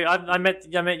don't know. I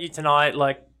met you tonight,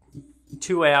 like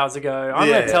 2 hours ago. I'm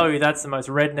Yeah, gonna yeah. tell you that's the most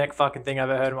redneck fucking thing I've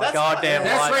ever heard in my That's goddamn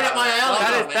That's life. right up my alley.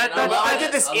 That though, is- man. that- I love I it.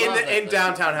 did this I love that, in man.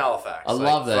 downtown Halifax. I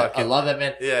love that. I fucking- love that,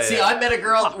 man. Yeah, See, yeah. I met a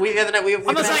girl. We the other night.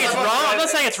 I'm not saying it's wrong. I'm not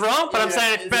saying it's wrong, but I'm Yeah,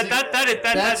 saying it's-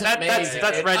 that's amazing.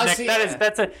 that's I redneck. see-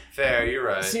 That's a. Fair, you're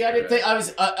right. See, I didn't think I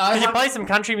was. I Can you have- play some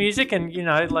country music and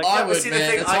like? I But would, see, the man.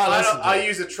 thing, That's all I listen to. I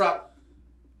use a truck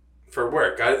for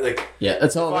work. Yeah,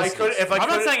 that's all. I listen to. If I I'm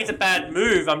not could, saying it's a bad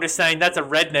move. I'm just saying that's a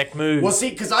redneck move. Well,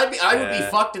 see, because I would be Yeah.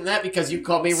 fucked in that because you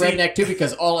called me See- redneck too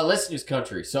because all I listen to is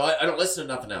country, so I don't listen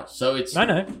to nothing else. So it's I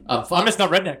know. I'm fucked. I'm just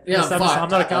not redneck. Yeah, I'm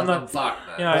not. I'm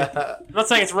fucked. You Man. know, I'm not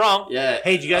saying it's wrong. Yeah.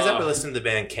 hey, did you guys ever listen to the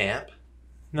band Camp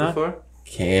No. before?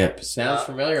 Camp sounds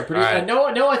familiar. I'm pretty. All right.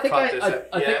 No. I think Caught this I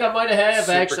up. think Yeah. I might have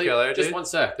Super actually. killer, Just dude. one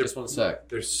sec. Just one sec.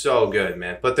 They're so good,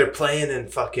 man. But they're playing in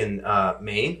fucking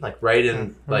Maine, like right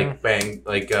in like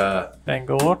Bangor.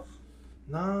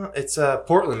 no, it's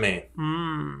Portland, Maine.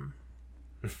 Hmm.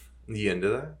 You into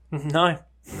that? No.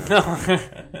 No.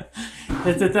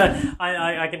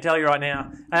 I can tell you right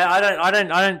now. I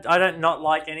don't not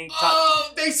like any. Oh,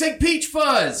 they sing Peach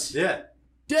Fuzz, Yeah.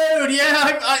 dude.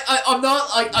 Yeah, I'm not.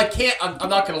 I can't. I'm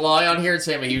not gonna lie on here and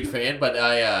say I'm a huge fan, but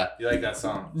You like that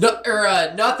song? not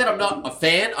that I'm not a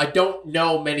fan. I don't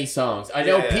know many songs. I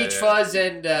know Yeah, Peach yeah. Fuzz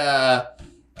and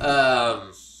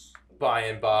By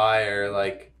and By or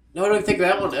like no, I don't think of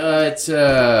that one. It's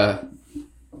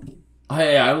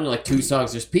I only like two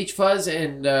songs. There's Peach Fuzz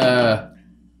and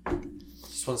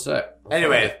just one sec.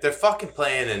 anyway, they're fucking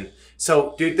playing and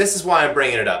so dude, this is why I'm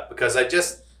bringing it up because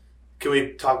can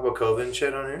we talk about COVID and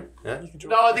shit on here? Yeah.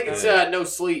 No, I think it's No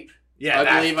Sleep. Yeah, I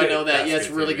that's believe I good. know that. That's Yeah, it's a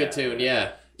good really too, good yeah. tune.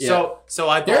 Yeah. Yeah. So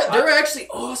I they're bought, they're actually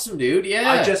awesome, dude.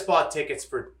 Yeah. I just bought tickets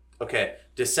for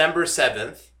December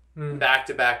 7th, Hmm.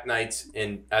 back-to-back nights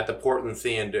at the Portland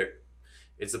Theater.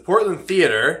 It's the Portland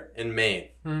Theater in Maine.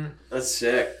 That's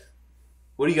sick.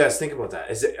 What do you guys think about that?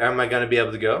 Am I going to be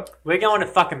able to go? We're going to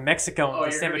fucking Mexico Oh,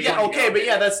 in December. you're- Yeah, okay, but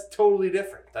that's totally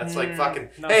different. That's like fucking.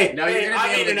 no. Hey, No, you're gonna I'm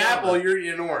be able eating to an go, apple. man. You're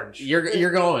eating an orange.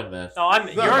 You're going, man. No,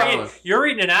 going. you're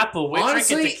eating an apple. We're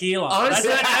Honestly- drinking tequila.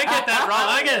 honestly- I get that wrong.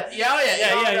 I get.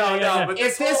 Yeah. But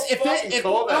If this if COVID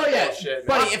oh yeah, bullshit,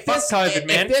 buddy, man. if Fuck this COVID,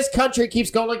 man. if this country keeps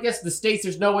going like this, the states,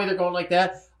 there's no way they're going like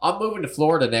that. I'm moving to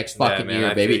Florida next fucking man, year,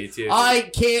 I baby. feel you too, dude. I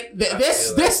can't. feel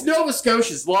This Nova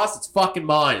Scotia's lost its fucking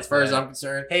mind as far as I'm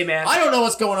concerned. Hey man. I don't know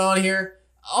what's going on here.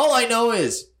 All I know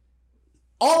is,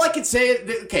 all I can say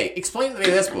is, okay, explain to me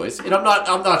this, boys. And I'm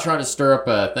not trying to stir up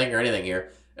a thing or anything here.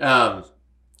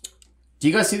 Do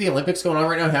you guys see the Olympics going on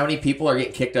right now? How many people are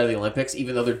getting kicked out of the Olympics,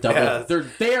 even though they're double? Yeah.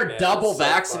 They are Yeah, double it's so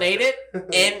vaccinated,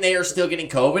 and they are still getting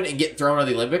COVID and getting thrown out of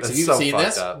the Olympics. Have you so seen fucked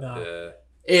this? up. No. Yeah.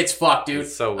 It's fucked, dude.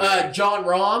 It's so weird. John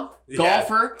Rahm,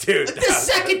 golfer, Dude, the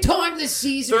second time this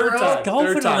season, Third bro. time. Golf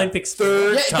Third in time. Olympics.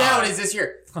 Third Yeah, time. now it is this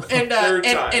year. And Third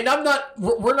time. and I'm not.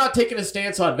 We're not taking a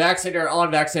stance on vaccinated or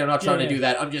unvaccinated. I'm not trying Yeah. to do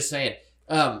that. I'm just saying.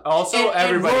 Also,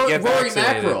 everybody get Rory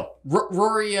vaccinated. McIlroy.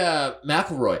 Rory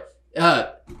McIlroy.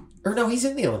 Or no, he's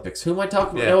in the Olympics. Who am I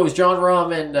talking about? Yeah. No, it was John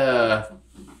Rahm and.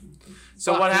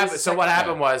 So Fuck, what who's happened? the So what second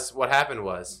happened guy? was what happened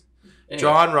was Anyway.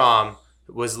 John Rahm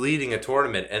was leading a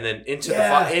tournament, and then into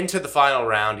the final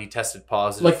round, he tested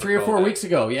positive. Like for 3 or 4 COVID. weeks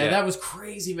ago. Yeah, Yeah. that was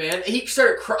crazy, man. He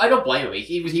started. I don't blame him.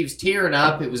 He was tearing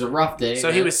up. It was a rough day. So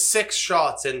man. he was 6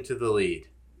 shots into the lead,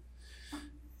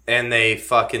 and they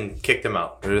fucking kicked him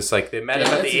out. They're just like they met Yeah,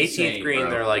 him at that's the 18th insane, green. bro.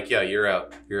 They're like, "Yo, you're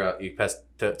out. You're out. You tested."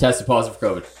 tested positive for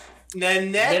COVID.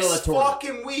 Then Middle next of tournament.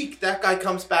 fucking week, that guy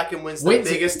comes back and wins the Wins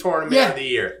it. biggest tournament Yeah. of the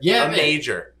year. Yeah, a man.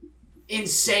 major.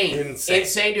 Insane,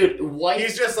 Insane. dude. Wife,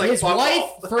 He's just like, his fuck wife,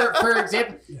 off. for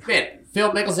example, man.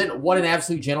 Phil Mickelson, what an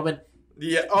absolute gentleman.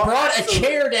 Yeah, Brought a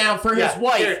chair down for his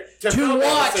wife here, to film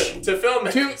watch Mickelson, to film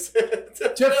to-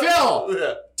 Mickelson. to Phil.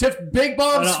 Yeah. to Big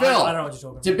Bombs I Phil. don't know what you're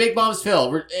talking To Big Bombs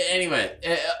Phil. Anyway,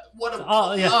 what a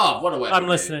Oh, yeah. what a weapon. I'm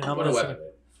listening, I'm What a listening. weapon.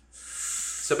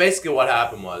 So basically, what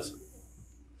happened was,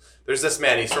 there's this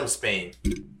man. He's from Spain,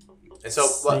 and so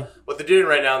what they're doing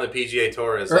right now on the PGA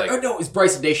Tour is like, No, it's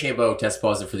Bryson DeChambeau test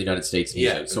positive for the United States.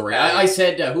 Yeah. Sorry, I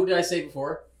said who did I say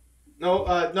before?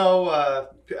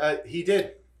 he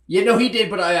did. Yeah, no, he did,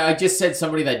 but I just said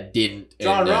somebody that didn't.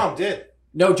 John And, Rahm did.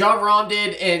 No, John Rahm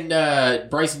did, and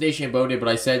Bryson DeChambeau did, but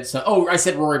I said I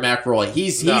said Rory McIlroy.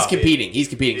 He's No, competing. He's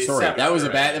competing. he's Sorry, that was a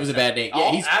bad name.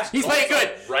 Yeah, he's playing good.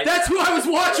 Right That's who I was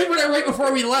watching right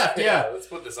before we left. Yeah, let's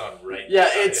put this on right. yeah,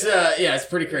 now. it's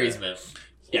pretty crazy, man.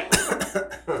 Yeah.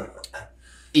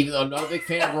 Even though I'm not a big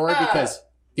fan of Rory, because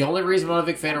the only reason I'm not a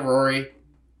big fan of Rory,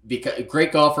 because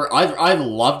great golfer. I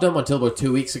loved him until about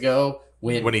 2 weeks ago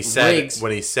when When he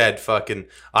said fucking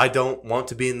I don't want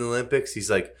to be in the Olympics, he's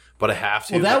like, but I have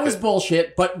to. Well, that was because-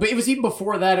 bullshit. But it was even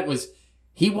before that. It was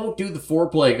he won't do the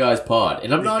foreplay guys pod,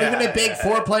 and I'm not even a big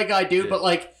foreplay guy, dude. But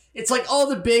like, it's like all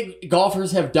the big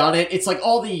golfers have done it. It's like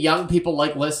all the young people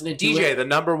like listening to DJ, it. the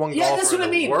number one Yeah, golfer that's what in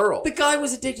I the mean. world. The guy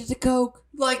was addicted to coke.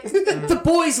 Like the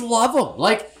boys love him.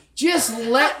 Like just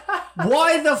let.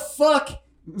 Why the fuck?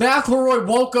 McElroy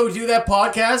won't go do that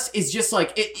podcast is just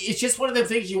like it's just one of the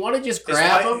things you want to just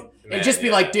grab like- him man, and just be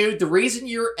yeah. like, dude, the reason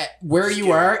you're at where you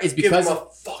give- are is give because him a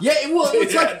of fuck. yeah. Well,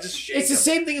 it's Yeah, like just shake it's the him.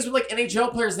 same thing as with like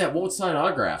NHL players that won't sign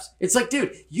autographs. It's like,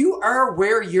 dude, you are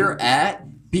where you're at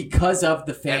because of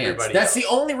the fans. Everybody That's else. the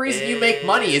only reason you make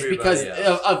money is because Everybody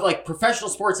else. of like professional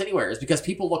sports anywhere is because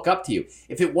people look up to you.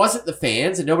 If it wasn't the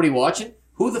fans and nobody watching,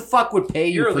 who the fuck would pay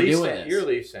you You're a for Leafs doing fan. this? You're a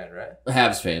Leafs fan, right?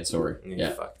 Habs fan, sorry. You Yeah.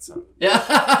 fucking son. Yeah.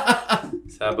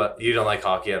 So, how about you don't like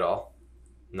hockey at all?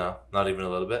 No, not even a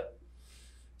little bit.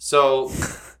 So,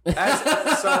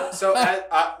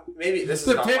 maybe this is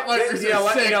The not. pit My, wipers you know are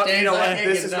what? sick, You know Dave. what? I can't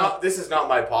This get is it not. This is not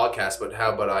my podcast. But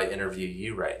how about I interview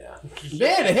you right now?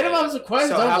 Man, hit him up with some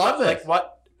questions. I how love about, this. like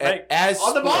what? Right. As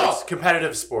On the sports, ball.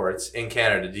 competitive sports in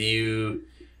Canada, do you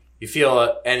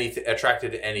feel anything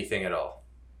attracted to anything at all?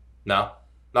 No,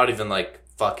 not even like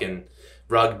fucking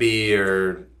rugby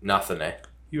or nothing. Eh?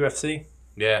 UFC.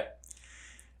 Yeah,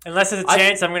 Unless there's a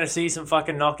chance I'm going to see some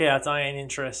fucking knockouts, I ain't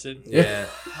interested. yeah.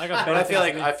 I got But better I feel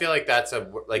things like to do. that's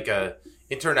a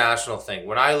international thing.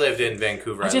 When I lived in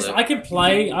Vancouver, I can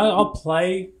play. I'll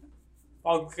play.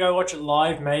 I'll go watch it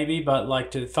live maybe, but like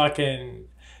to fucking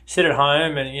sit at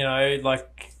home and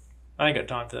like I ain't got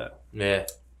time for that. Yeah,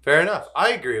 fair enough.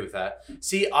 I agree with that.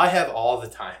 See, I have all the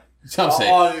time. So I'm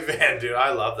saying. Oh man, dude,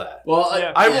 I love that. Well,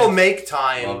 Yeah. I will make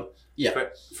time Well, yeah.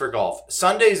 for golf.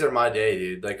 Sundays are my day,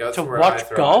 dude. Like that's To where watch I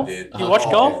throw golf? it, dude. You watch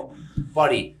Oh, golf?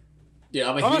 buddy. Yeah,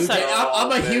 I'm I'm a huge. saying-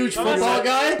 I'm a huge I'm football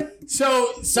saying- guy.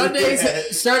 So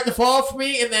Sundays start the fall for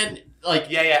me, and then like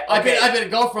Yeah. I've Okay. been a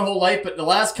golfer my whole life, but the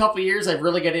last couple of years I've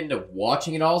really got into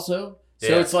watching it also. So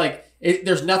Yeah. it's like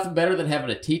there's nothing better than having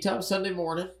a tee time Sunday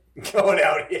morning, Going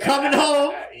out. Yeah. coming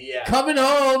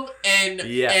home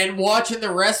Yeah. and watching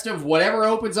the rest of whatever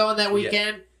opens on that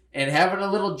weekend and having a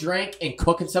little drink and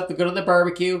cooking something good on the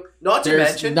barbecue. Not to There's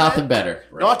mention nothing better.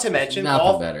 Not to mention nothing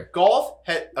golf. better. Golf.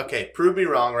 Okay, prove me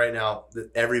wrong right now.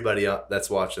 Everybody that's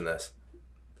watching this.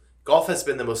 Golf has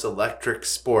been the most electric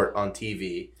sport on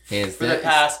TV Hands for the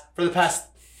down. past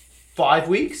 5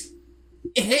 weeks.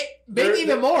 Maybe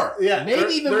even more. Yeah,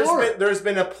 maybe even more. There's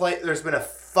been a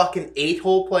fucking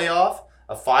 8-hole playoff,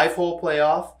 a 5-hole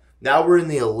playoff. Now we're in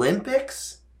the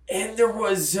Olympics. And there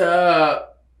was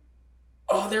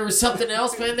there was something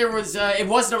else, man. There was it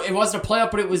wasn't a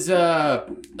playoff, but it was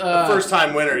First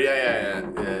time winner. Yeah.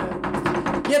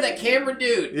 that Cameron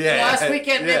dude last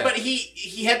weekend. Yeah. Man, but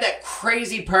he had that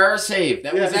crazy power save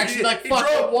that was actually He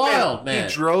fucking drove- wild, man.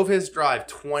 He drove his drive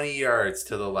 20 yards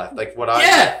to the left, like what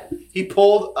He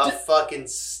pulled a fucking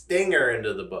stinger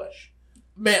into the bush.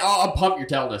 Man, I'm pumped you're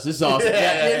telling us. This is awesome.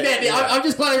 Man, Yeah. I'm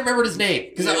just glad I remembered his name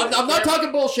because I'm not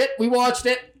talking bullshit. We watched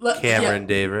it. Cameron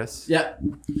Davis. Yeah.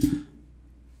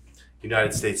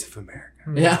 United States of America.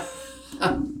 Yeah.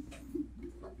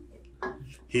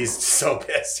 He's so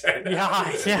pissed right now.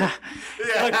 Yeah.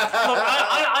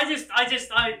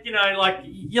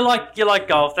 Look, you like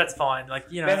golf. That's fine. Like,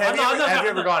 you know, Man, have you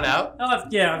ever gone out? I've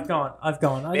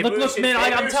gone. Maybe we should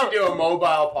do a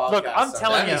mobile podcast. Look, I'm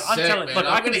telling you. Look,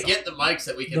 I'm gonna get the mics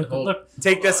that we can hold. Look,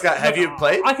 Take this guy. Have you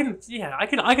played? I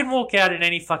can walk out in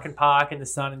any fucking park in the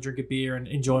sun and drink a beer and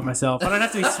enjoy myself. I don't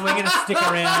have to be swinging a stick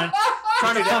around.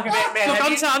 Trying to fucking Man, look, have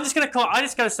I'm just gonna call. I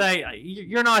just gotta say,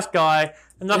 you're a nice guy.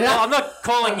 I'm not Yeah.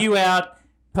 calling you out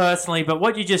personally, but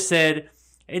what you just said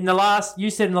in the last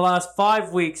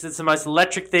 5 weeks, it's the most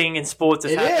electric thing in sports.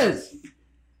 It is.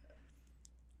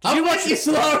 Did you watch you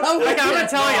slow down? Okay, I'm gonna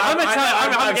tell you.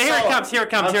 Here it comes. Here it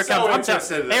comes. Here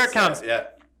it comes. Yeah.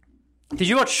 Did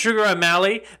you watch Sugar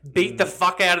O'Malley beat the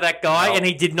fuck out of that guy No. and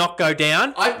he did not go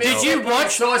down? Did you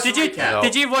watch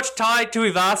Ty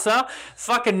Tuivasa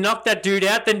fucking knock that dude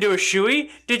out, then do a shoey?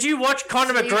 Did you watch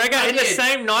Conor McGregor in the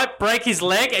same night break his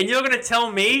leg? And you're gonna tell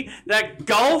me that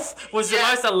golf was the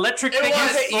most electric thing in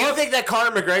sport? You think that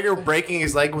Conor McGregor breaking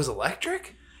his leg was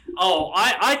electric? Oh,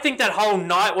 I think that whole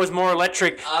night was more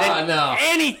electric than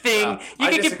anything.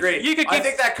 I disagree. I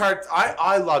think that card.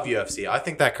 I love UFC. I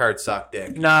think that card sucked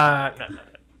dick. No.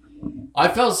 I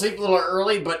fell asleep a little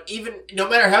early, but even no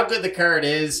matter how good the card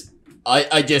is,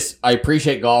 I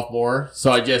appreciate golf more.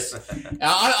 So I'm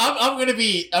gonna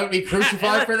be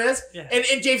crucified for this. Yeah.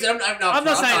 And James, I'm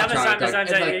not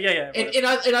saying. Yeah. And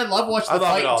I love watching the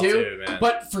fight too. Man.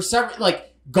 But for some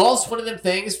golf's one of them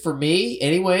things for me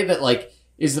anyway that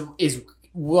is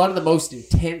one of the most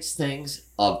intense things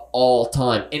of all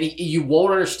time, and you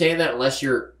won't understand that unless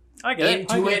you're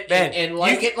into it and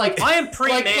like it. Like I am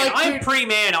pre-man. I'm dude,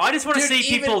 pre-man. I just want to see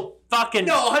people fucking.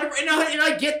 No, 100%, and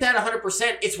I get that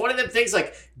 100%. It's one of them things.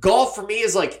 Like golf for me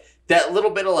is like that little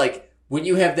bit of like when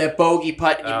you have that bogey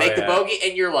putt and you make the bogey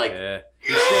and you're like. Yeah.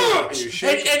 You're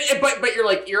shaking. But you're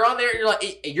like you're on there and you're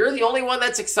like you're the only one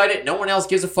that's excited. No one else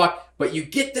gives a fuck. But you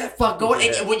get that fuck going,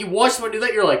 and when you watch someone do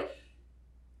that, you're like.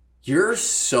 You're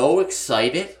so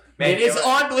excited. Man, it is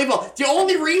unbelievable. The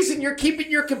only reason you're keeping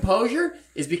your composure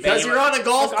is because you're on a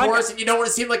golf course and you don't want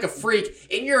to seem like a freak.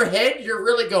 In your head, you're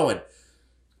really going,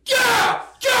 yeah,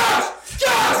 yes,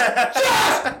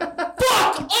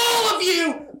 fuck all of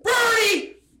you,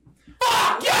 Birdie,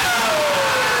 fuck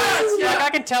yes. Look, I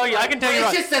can tell you.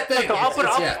 It's just that thing. Look,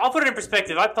 I'll put it in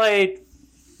perspective. I played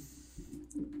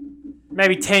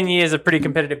maybe 10 years of pretty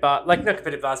competitive not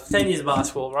competitive basketball, 10 years of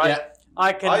basketball, right? Yeah.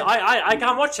 I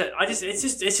can't watch it.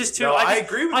 It's just too. No, I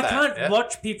agree with that. I can't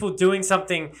watch people doing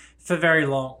something for very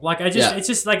long. Like it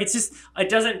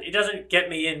doesn't get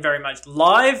me in very much.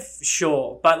 Live,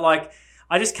 sure, but like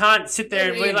I just can't sit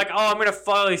there and be like, oh, I'm gonna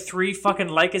follow 3 fucking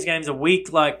Lakers games a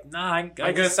week. Like, nah, I'm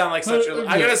gonna sound like such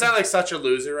a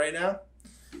loser right now,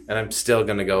 and I'm still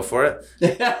gonna go for it.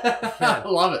 I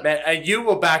love it, man. And you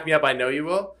will back me up. I know you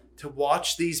will. To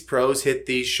watch these pros hit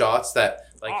these shots that.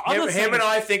 Like him and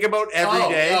I think about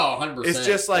every day. 100%. It's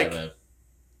just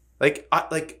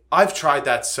I've tried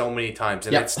that so many times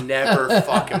and it's never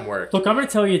fucking worked. Look, I'm going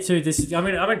to tell you too. I'm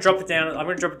going to drop it down. I'm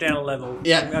going to drop it down a level.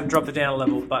 Yeah, I'm going to drop it down a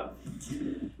level. But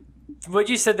what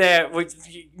you said there, with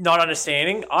not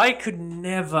understanding, I could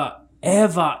never,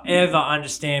 ever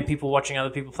understand people watching other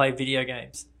people play video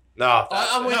games. No,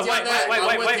 I'm with you on that.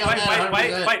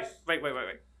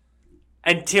 Wait.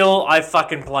 Until I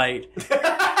fucking played.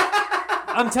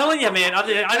 I'm telling you, man. I know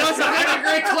it's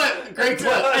Great clip. Great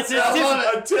clip. It's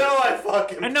Until I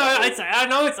fucking. I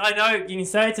know. You can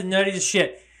say it's a nerdy as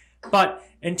shit, but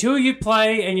until you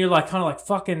play and you're like kind of like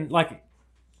fucking like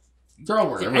Don't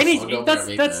worry.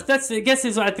 that's I guess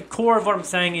is at the core of what I'm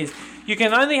saying is you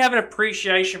can only have an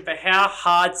appreciation for how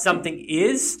hard something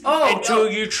is until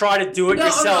you try to do it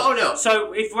yourself. No.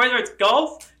 So whether it's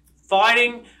golf,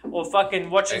 fighting, or fucking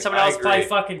watching someone else play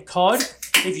fucking COD,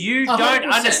 if you 100%.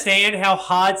 don't understand how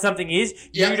hard something is,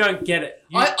 you don't get it.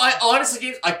 I honestly,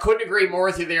 James, I couldn't agree more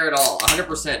with you there at all.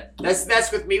 100%.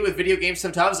 That's with me with video games.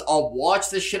 Sometimes I'll watch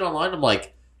this shit online. I'm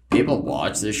like, people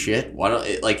watch this shit. Why don't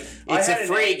it's a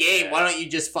free game. Why don't you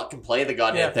just fucking play the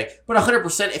goddamn thing? But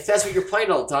 100%, if that's what you're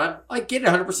playing all the time, I get it.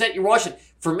 100%, you're watching.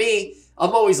 For me,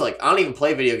 I'm always like, I don't even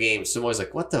play video games. So I'm always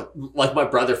like, what the? Like my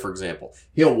brother, for example,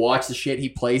 he'll watch the shit. He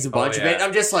plays a bunch of it. And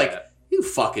I'm just like. You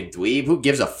fucking dweeb. Who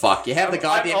gives a fuck? You have the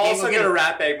goddamn game. I'm also going to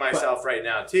rat bag myself right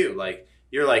now, too. Like,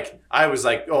 you're like, I was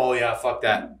like, oh, yeah, fuck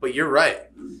that. But you're right.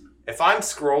 If I'm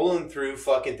scrolling through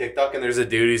fucking TikTok and there's a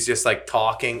dude who's just, like,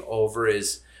 talking over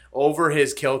his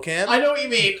kill cam. I know what you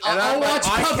mean. I'll watch a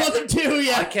couple of them, too,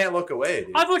 yeah. I can't look away,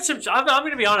 dude. I've watched some. I'm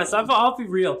going to be honest. I'll be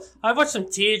real. I've watched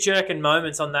some tear-jerking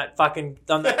moments on that fucking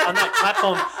on that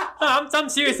platform. No, I'm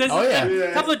serious. There's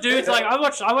a couple of dudes. Like I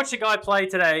watched a guy play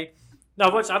today. No,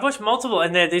 I've watched multiple,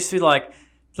 and they're this like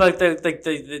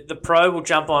the pro will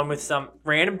jump on with some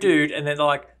random dude, and they're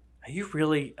like, "Are you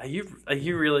really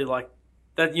like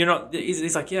that? You're not."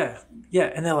 He's like, "Yeah,"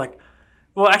 and they're like,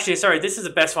 "Well, actually, sorry, this is the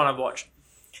best one I've watched."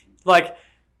 Like,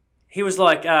 he was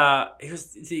like,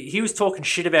 he was talking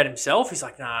shit about himself. He's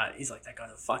like, "Nah," he's like, "That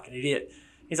guy's a fucking idiot."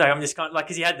 He's like, "I'm just kind of like,"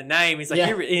 because he had the name. He's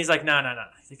like, he's like, "No."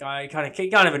 He's like, he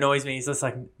kind of annoys me. He's just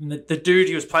like, the dude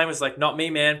he was playing was like, "Not me,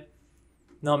 man."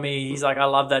 Not me. He's like, I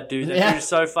love that dude. That dude is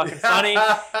so fucking funny.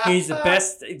 He's the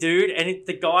best dude. And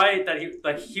the guy that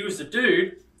he was the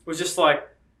dude was just like,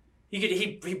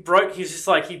 he broke. He was just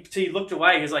like, he looked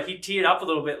away. He was like, he teared up a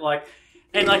little bit. Like,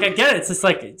 and like, I get it. It's just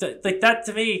like that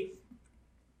to me,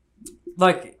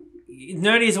 like,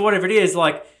 nerdy is or whatever it is,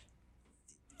 like,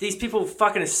 these people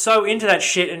fucking are so into that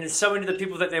shit and it's so into the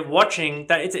people that they're watching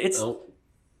that it's a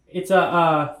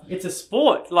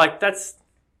sport. Like, that's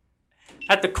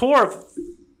at the core of,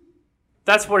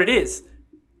 that's what it is,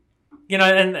 you know.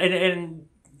 And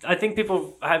I think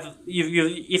people have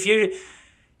if you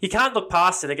can't look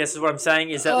past it. I guess is what I'm saying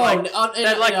is that like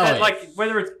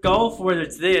whether it's golf or whether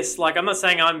it's this. Like, I'm not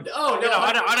saying I'm.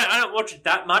 I don't watch it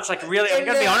that much. Like, really, I'm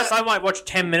gonna be honest. I might watch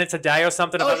 10 minutes a day or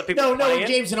something of other people playing.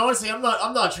 James. And honestly, I'm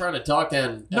not trying to talk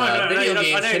down video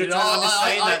games shit at all.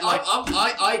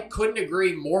 I couldn't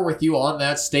agree more with you on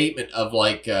that statement of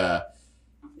like.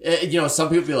 Some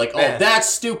people be like, "Oh, that's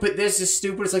stupid. This is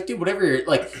stupid." It's like, dude, whatever you're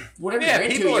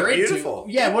into, you're into.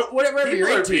 Yeah, whatever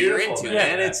you're into,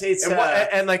 man. It's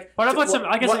and like, but I've got some.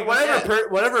 I guess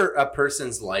whatever a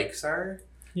person's likes are.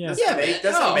 Yeah,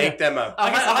 doesn't make them a.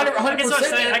 I guess what I'm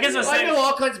saying. I know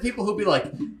all kinds of people who be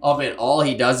like, "Oh man, all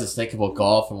he does is think about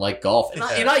golf and like golf," and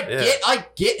I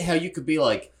get how you could be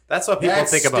like, "That's what people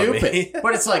think about me,"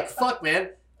 but it's like, fuck, man.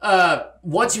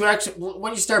 When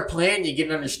you start playing, you get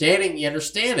an understanding, you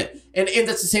understand it. And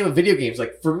that's the same with video games.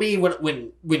 Like, for me,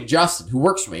 when Justin, who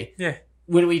works for me,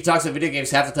 when we talk about video games,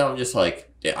 half the time I'm just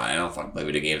like, yeah, I don't fucking play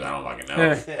video games, I don't fucking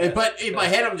know. But in my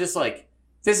head, I'm just like,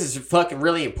 this is fucking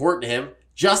really important to him.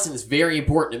 Justin is very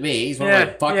important to me. He's one of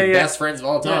my fucking best friends of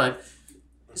all time.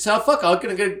 So fuck, I'm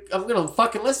gonna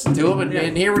fucking listen to him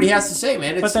and hear what he has to say,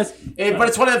 man. But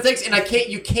it's one of the things, and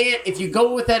you can't if you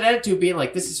go with that attitude, being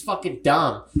like, this is fucking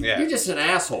dumb. Yeah. You're just an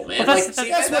asshole, man. That's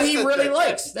what he really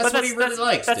likes. That's what he really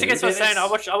likes. That's against what I'm saying. I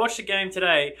watched the game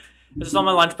today. It was on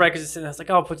my lunch break. I was like,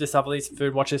 oh, I'll put this up. I'll eat some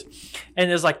food. Watch this. And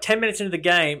there's like 10 minutes into the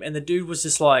game, and the dude was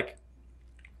just like,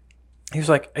 he was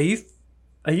like, are you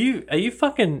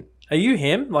fucking, are you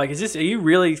him? Like, are you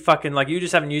really fucking, like, you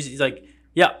just haven't used it? He's like,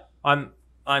 yeah, I'm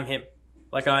him.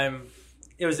 Like,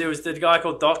 it was the guy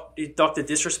called Dr.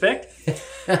 Disrespect.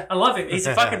 I love him. He's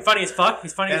fucking funny as fuck.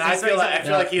 He's funny. And I feel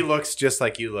like he looks just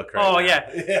like you look right now. Oh yeah.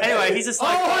 Anyway, he's just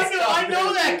like. I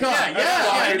know that guy.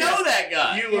 I know that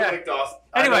guy. You look like Dawson.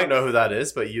 Anyway, I don't know who that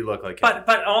is, but you look like him.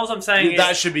 But all I'm saying is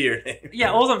that should be your name.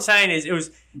 Yeah, all I'm saying is it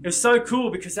was so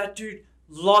cool because that dude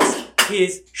lost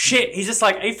his shit. He's just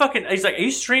like, he's like, are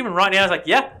you streaming right now? I was like,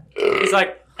 yeah. He's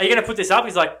like, are you gonna put this up?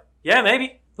 He's like, yeah,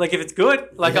 maybe. Like, if it's good,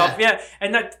 like,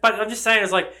 and that. But I'm just saying,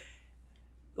 it's like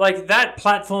that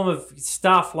platform of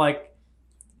stuff, like,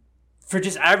 for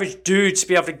just average dudes to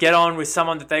be able to get on with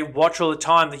someone that they watch all the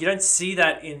time. Like, you don't see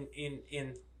that in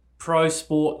pro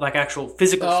sport, like actual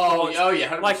physical sports. Oh yeah,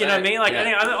 100%. Like, you know what I mean? Like, yeah.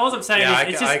 anyway, all I'm saying Yeah,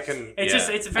 is, it's I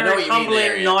a I know what very you mean humbling,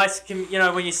 there, yeah. nice, you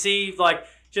know, when you see like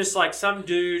just like some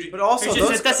dude. But also who's just,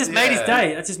 those that's just guys- made his yeah.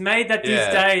 day. That's just made that dude's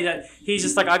Yeah. day. That he's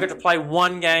just like, I got to play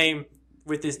one game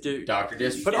with this dude. Dr.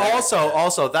 Disrespect. But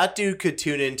also, that dude could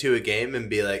tune into a game and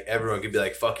be like, everyone could be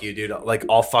like, "Fuck you, dude! Like,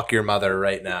 I'll fuck your mother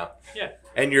right now." Yeah.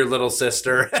 And your little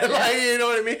sister, like, you know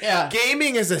what I mean? Yeah.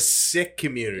 Gaming is a sick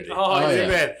community. Oh, yeah.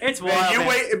 Man, It's man, wild, you man.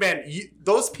 wait, man.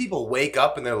 Those people wake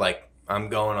up and they're like, "I'm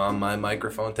going on my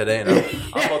microphone today, and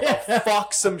I'm about to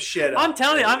fuck some shit up." I'm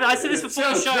telling you, I said this before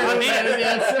the show. I mean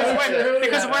it.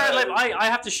 Because where I live, I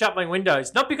have to shut my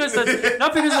windows. Not because of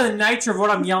the nature of what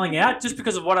I'm yelling out, just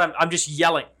because of what I'm just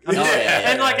yelling. I'm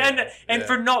just, and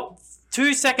for not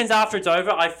 2 seconds after it's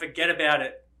over, I forget about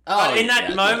it. But in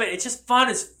that moment, it's just fun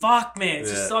as fuck, man.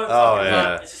 It's just so fucking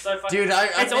fun. It's just so fun. Dude,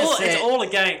 it's all a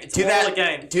game. It's all a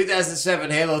game. 2007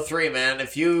 Halo 3, man.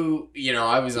 If you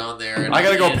I was on there. And I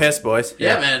gotta go piss, boys.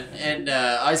 Yeah, man. And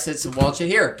I said some wild shit.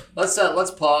 Here,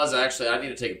 let's pause. Actually, I need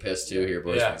to take a piss too. Here,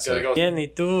 boys. Yeah, One sec. gotta go. Yeah, ni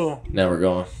tú. Now we're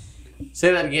going.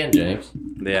 Say that again, James.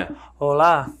 Yeah.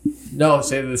 Hola. No,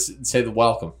 say this. Say the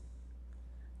welcome,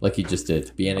 like you just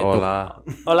did. Hola.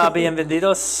 Hola,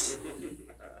 bienvenidos.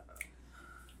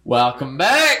 Welcome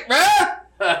back,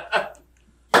 bro.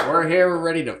 We're here. We're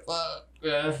ready to fuck.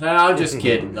 No, I'm just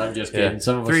kidding. I'm just kidding. Yeah.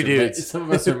 Some of us Three are dudes. Some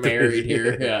of us are married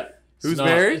here. Yeah. Who's It's not-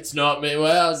 married? It's not me.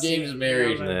 Well, James is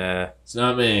married. Yeah. It's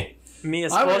not me. Mi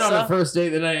I went on the esposa. first date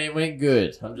the night. It went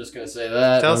good. I'm just gonna say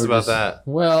that. Tell us We were about that.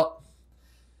 Well,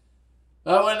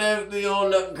 I went to the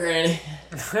old nook and cranny,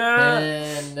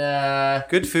 and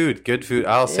Good food. Good food.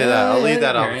 I'll say that. I'll leave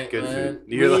that right, off. Good man. food.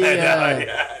 You're We, like,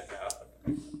 uh,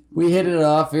 we hit it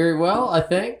off very well. I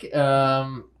think.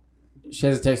 She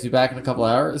hasn't texted me back in a couple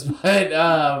hours, but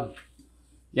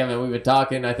yeah, man, we've been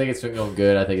talking. I think it's been going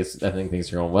good. I think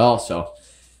things are going well. So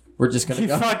we're just gonna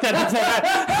go. Fuck that.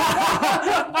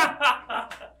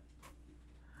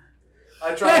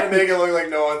 I tried to make it look like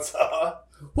no one saw.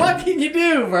 What can you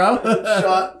do, bro?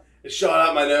 It shot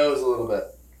out my nose a little bit.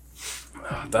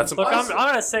 That's Look, I'm impressive.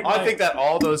 gonna say. I think that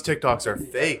all those TikToks are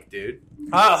fake, dude.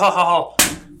 Oh.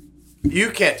 You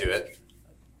can't do it.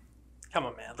 Come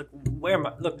on, man. Look, where am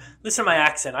I? Look, listen to my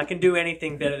accent. I can do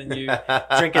anything better than you.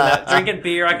 Drinking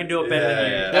beer, I can do it better than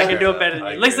you. Yeah, I can do it better than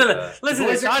I you. agree Listen with to that. this.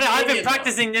 boys are I've been Canadian,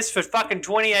 practicing this for fucking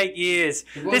 28 years.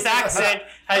 This accent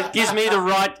gives me the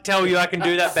right to tell you I can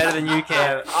do that better than you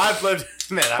can. I've lived.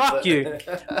 Man, Fuck you.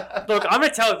 Look, I'm gonna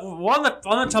tell on the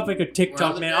topic of We're on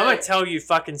TikTok, the man. day. I'm gonna tell you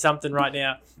fucking something right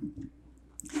now,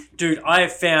 dude. I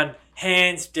have found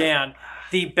hands down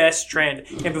the best trend,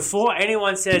 and before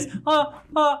anyone says,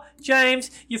 "Oh,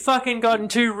 James, you fucking gotten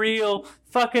too real,"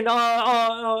 fucking,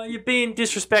 you're being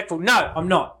disrespectful. No, I'm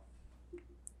not.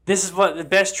 This is what the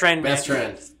best trend. Best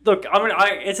man. trend. Look,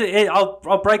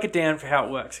 I'll break it down for how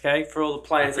it works, okay? For all the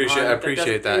players, at home I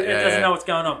appreciate that. That Yeah, doesn't yeah. know what's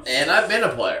going on. And I've been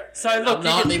a player. So I'm look,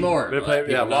 not anymore. Been a player,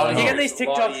 People yeah, a lot don't of You know. get these A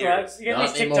lot of TikToks, right? years. You get Not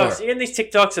these anymore. TikToks. You get these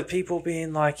TikToks of people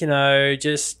being like,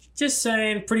 just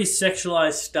saying pretty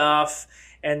sexualized stuff,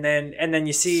 and then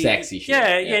you see Sexy shit.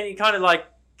 Yeah, Yeah. and you kind of like,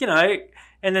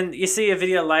 and then you see a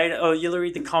video later, or you'll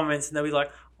read the comments, and they'll be like,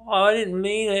 "Oh, I didn't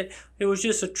mean it. It was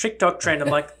just a TikTok trend." I'm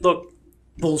like, look,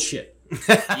 bullshit.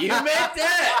 You meant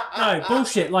that. No,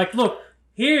 bullshit. Like, look,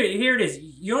 here it is.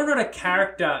 You're not a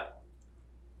character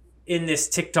in this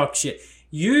TikTok shit.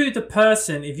 You, the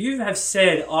person, if you have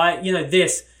said,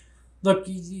 this, look,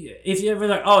 if you ever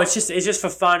like, oh, it's just for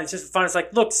fun, it's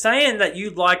like, look, saying that you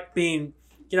like being,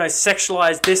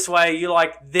 sexualized this way, you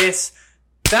like this,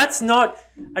 that's not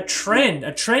a trend.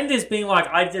 A trend is being like,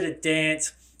 I did a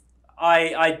dance,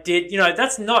 I did,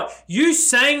 that's not, you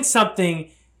saying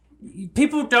something.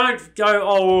 People don't go,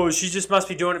 oh, she just must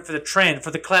be doing it for the trend,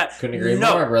 for the clout. Couldn't agree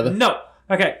more, brother. No.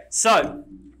 Okay, so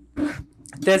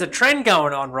there's a trend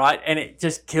going on, right? And it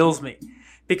just kills me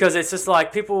because it's just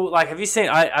like people like. Have you seen?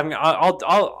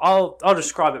 I'll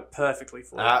describe it perfectly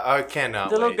for you. I cannot.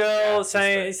 The little wait. girl Yeah,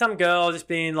 saying, some girl just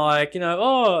being like, and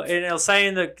it'll say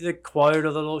in the quote or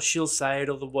the little, she'll say it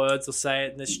or the words will say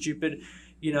it in the stupid.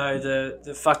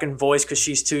 The fucking voice because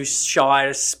she's too shy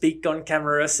to speak on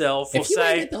camera herself. Will If you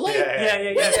say, ain't get the link,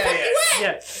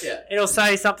 yeah. It'll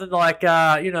say something like,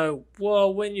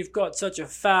 well, when you've got such a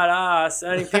fat ass,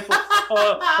 and people,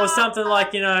 or something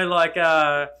like, They're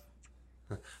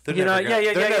They're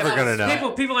never gonna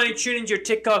know. People only tune into your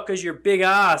TikTok because you're big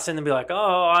ass, and they'll be like,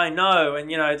 "Oh, I know," and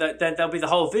there'll be the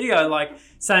whole video like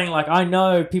saying like, "I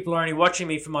know people are only watching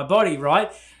me for my body,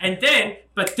 right?" And then,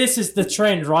 but this is the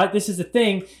trend, right? This is the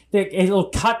thing that it'll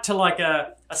cut to like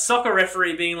a soccer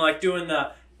referee being like doing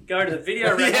the go to the video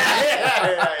rental.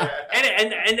 yeah.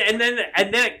 And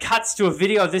then it cuts to a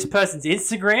video of this person's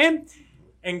Instagram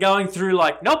and going through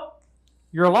like, nope,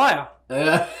 you're a liar.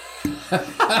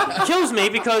 It kills me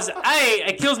because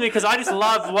I just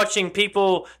love watching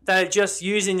people that are just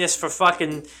using this for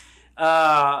fucking,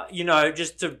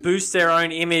 just to boost their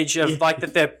own image of like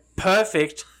that they're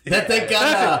perfect. That they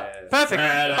got Perfect.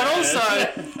 But also,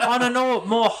 on a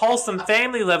more wholesome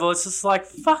family level, it's just like,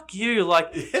 fuck you.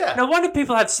 Like, no wonder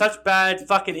people have such bad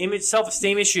fucking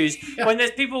self-esteem issues when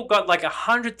there's people got like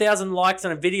 100,000 likes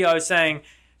on a video saying,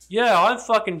 yeah, I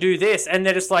fucking do this. And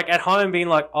they're just like at home being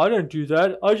like, I don't do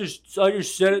that. I just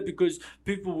said it because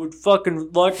people would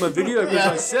fucking like my video because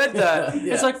I said that.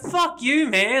 It's like, fuck you,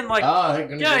 man. Like,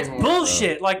 it's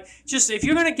bullshit. Bro. Like, just if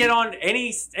you're going to get on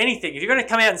anything, if you're going to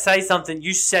come out and say something,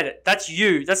 you said it. That's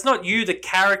you. That's not you, the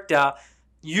character.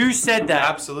 You said that.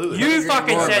 Absolutely. You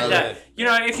fucking said that. You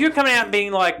know, if you're coming out and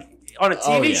being like on a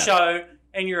TV show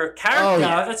and you're a character,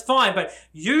 that's fine. But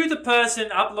you, the person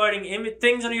uploading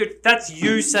things on you, that's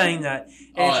you saying that.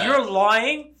 And if you're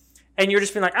lying and you're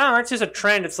just being like, oh, it's just a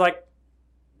trend, it's like,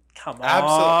 come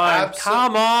on.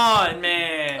 Come on,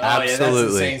 man. Oh, yeah, that's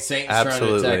insane. Satan's trying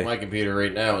to attack my computer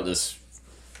right now with this.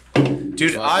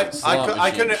 Dude, I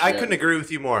couldn't agree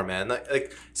with you more, man.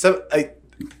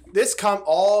 This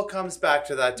all comes back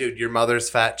to that dude, your mother's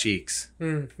fat cheeks.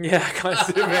 Yeah, kind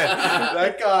of. Man,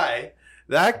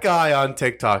 that guy on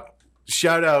TikTok.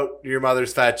 Shout out your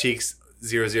mother's fat cheeks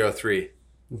 003.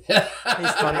 He's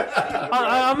funny.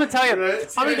 I'm gonna tell you.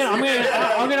 I'm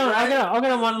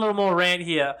gonna one little more rant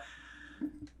here.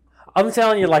 I'm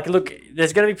telling you, like, look,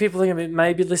 there's gonna be people who are gonna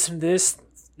maybe listen to this,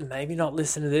 maybe not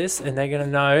listen to this, and they're gonna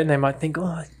know, and they might think,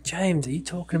 "Oh, James, are you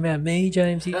talking about me,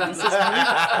 James? Is this me?"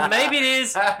 Maybe it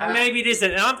is, maybe it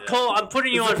isn't. And I'm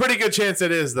putting you on. There's a pretty good chance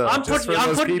it is, though. I'm putting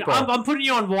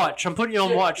you on watch. I'm putting you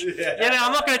on watch. Yeah,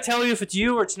 I'm not gonna tell you if it's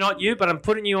you or it's not you, but I'm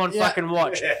putting you on fucking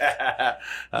watch.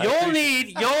 You'll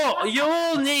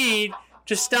need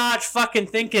to start fucking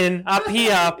thinking up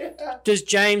here, does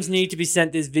James need to be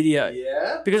sent this video?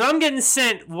 Yeah. Because I'm getting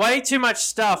sent way too much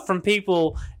stuff from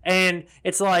people, and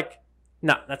it's like,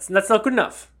 no, that's not good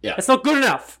enough. Yeah. That's not good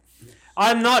enough.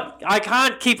 I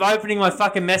can't keep opening my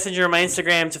fucking Messenger and my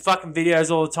Instagram to fucking videos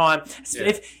all the time. Yeah.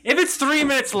 If it's 3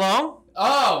 minutes long,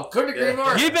 couldn't agree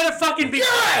more. You better fucking be.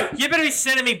 You better be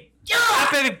sending me.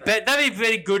 That'd be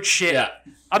very good shit. Yeah.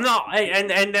 I'm not,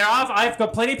 and I've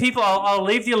got plenty of people. I'll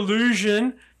leave the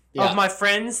illusion of my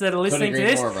friends that are listening to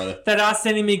this that are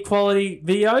sending me quality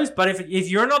videos. But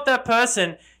if you're not that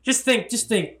person, just think.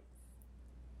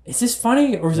 Is this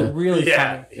funny or is it really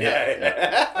funny?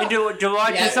 Yeah. And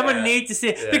does someone need to see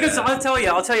it? Because I'll tell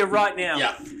you right now.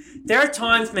 Yeah. There are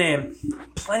times, man,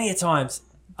 plenty of times.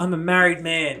 I'm a married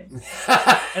man,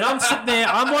 and I'm sitting there.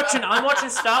 I'm watching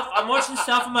stuff. I'm watching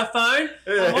stuff on my phone.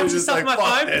 I'm watching stuff on my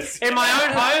phone in my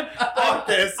own home.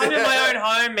 I'm in my own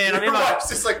home, man. I'm in my.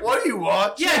 Just like, what do you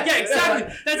watch? Yeah,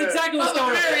 exactly. That's exactly what's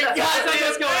going on.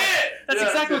 That's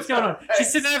exactly what's going on.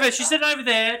 She's sitting over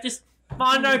there, just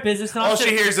mind no business. All she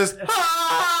hears is. No,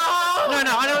 I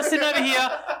know.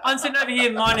 I'm sitting over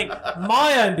here minding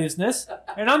my own business,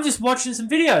 and I'm just watching some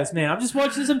videos, man. I'm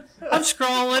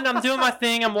scrolling, I'm doing my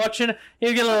thing, I'm watching.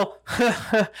 You get a little,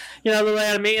 a little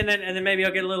out of me, and then maybe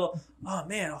I'll get a little,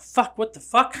 fuck, what the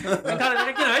fuck? And kind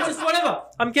of, just whatever.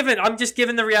 I'm just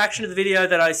giving the reaction to the video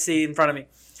that I see in front of me.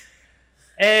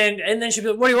 And then she'll be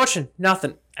like, what are you watching?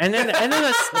 Nothing. And then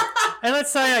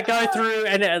let's say I go through,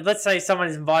 and let's say someone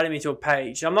has invited me to a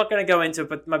page. I'm not going to go into it,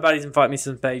 but my buddies invite me to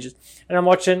some pages. And I'm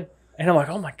watching, and I'm like,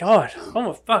 oh my God. Oh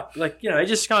my fuck. Like,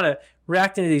 just kind of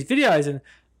reacting to these videos. And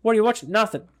what are you watching?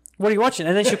 Nothing. What are you watching?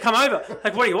 And then she'll come over.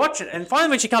 Like, what are you watching? And finally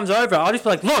when she comes over, I'll just be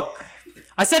like, look.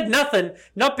 I said nothing,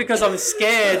 not because I'm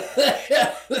scared,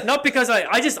 not because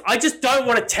I just don't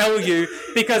want to tell you,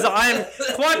 because I'm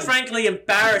quite frankly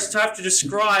embarrassed to have to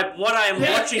describe what I am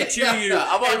watching to you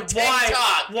and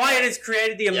why it has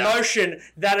created the emotion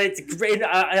that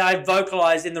I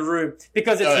vocalized in the room,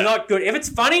 because it's not good. If it's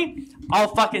funny,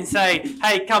 I'll fucking say,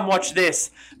 hey, come watch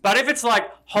this. But if it's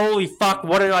like, holy fuck,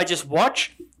 what did I just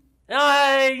watch?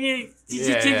 And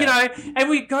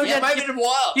we go down.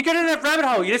 You go down that rabbit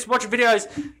hole. You just watch videos.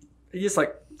 You're just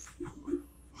like,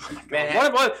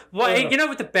 man, what? You know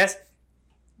what the best?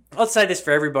 I'll say this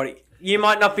for everybody. You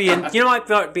might not be in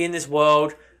this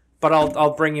world, but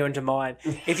I'll bring you into mine.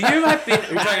 If you have been,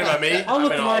 you're talking about me. I'll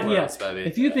look right here.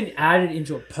 If you've been added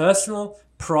into a personal,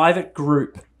 private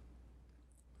group,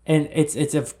 and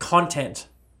it's of content.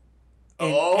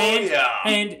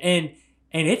 And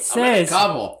it says,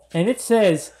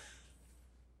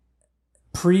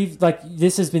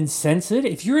 this has been censored.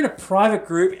 If you're in a private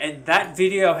group and that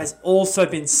video has also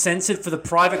been censored for the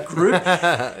private group,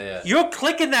 you're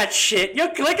clicking that shit.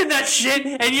 You're clicking that shit,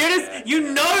 and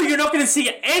you're not going to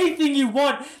see anything you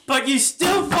want, but you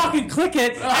still fucking click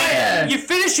it. You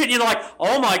finish it, and you're like,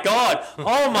 oh my god,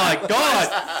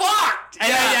 fucked.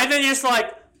 And then you're just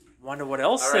like, wonder what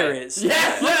else there is.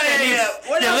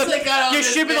 What else they got on your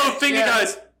this stupid little bitch? finger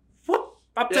goes whoop,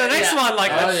 up to the next one.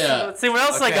 Like, let's see what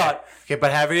else they got. Okay,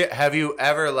 but have you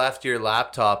ever left your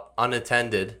laptop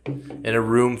unattended in a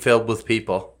room filled with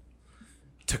people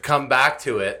to come back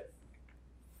to it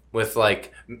with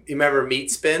like, you remember Meat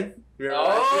Spin?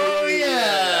 Oh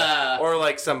yeah. Or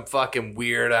like some fucking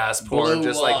weird ass porn,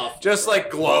 Blue just like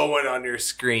glowing on your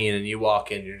screen, and you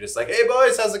walk in, you're just like, "Hey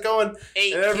boys, how's it going?"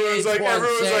 And everyone's like,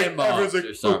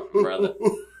 or something, brother.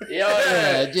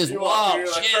 Yeah, just wild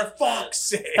like, shit. for fuck's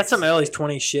sake. That's some early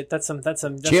 20s shit. That's some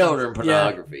Children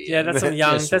pornography. Yeah, that's some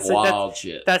young. Just That's wild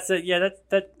shit. That's it. Yeah,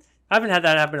 that. I haven't had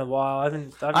that happen in a while. I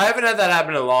haven't had that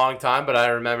happen in a long time, but I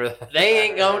remember that. They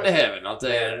ain't going to heaven, I'll tell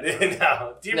you.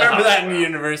 No. Do you remember that in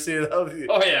university though?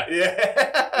 Oh yeah.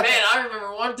 Yeah. Man, I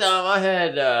remember one time I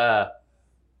had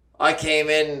I came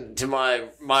into my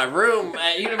room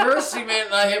at university, man,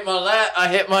 and I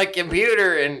hit my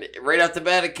computer, and right off the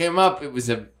bat it came up. It was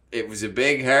a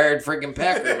big, hard freaking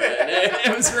pecker, man.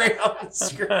 It was right on the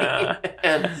screen.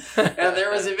 And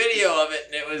there was a video of it,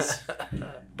 and it was...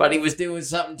 But he was doing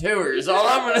something to her, is all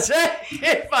I'm going to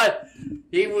say. But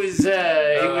he was...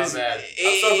 Man. I'm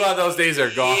so glad those days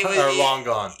are gone, are long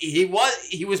gone. He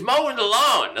was mowing the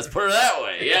lawn, let's put it that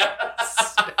way, yeah?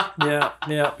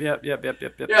 Yep. Yeah,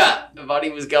 but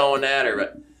he was going at her,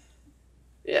 but...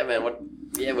 Yeah, man,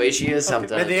 way she is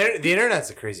sometimes. Man, the internet's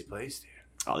a crazy place, dude.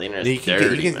 Oh, the internet's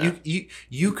dirty, man.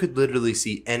 You could literally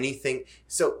see anything.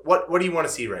 So what do you want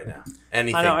to see right now?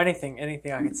 Anything. I know anything I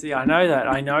can see. I know that.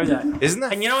 Isn't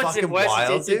that and you know what's fucking worse?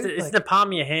 wild, It's in the palm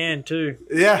of your hand too.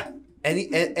 Yeah. And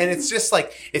it's just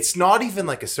like, it's not even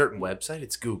like a certain website.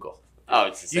 It's Google. Oh,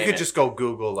 it's the same. You could just go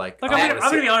Google like. Look, I'm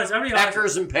gonna be honest.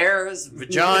 Peckers and pears,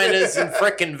 vaginas, and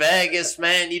frickin' Vegas,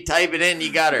 man. You type it in,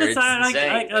 you got her. It's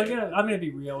insane. I'm gonna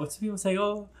be real. It's people say,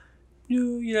 "Oh, you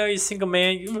know, you're a single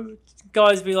man."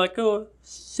 Guys be like, "Oh,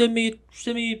 send me a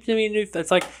new."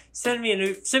 It's like, send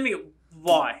me.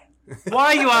 Why? Why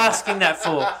are you asking that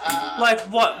for? Like,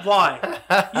 what? Why?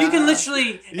 You can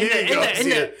literally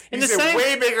in the same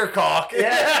way bigger cock.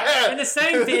 Yeah. in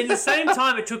the same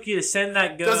time it took you to send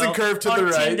that girl doesn't curve to on the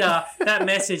right. Tinder that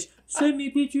message. Send me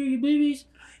a picture of your boobies.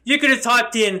 You could have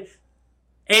typed in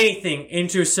anything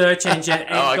into a search engine.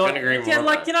 And I couldn't agree more. Yeah,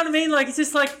 like, you know what I mean? Like, it's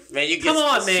just like, man, you get come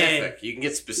on, specific. man. You can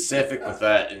get specific with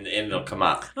that, and it'll come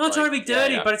up. I'm not trying to be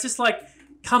dirty, but it's just like,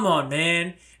 come on,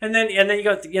 man. And then you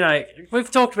got, you know, we've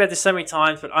talked about this so many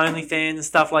times, but OnlyFans and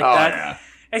stuff like that. Yeah.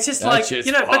 It's just That like, shit's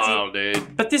you know, wild,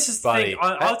 dude. but this is the Buddy. thing.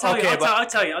 I'll tell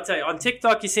you. On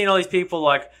TikTok, you've seen all these people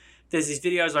like. There's these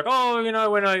videos like, oh, you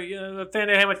know, when I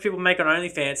found out how much people make on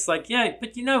OnlyFans. It's like, yeah,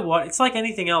 but you know what? It's like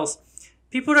anything else.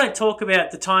 People don't talk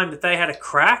about the time that they had a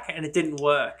crack and it didn't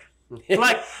work.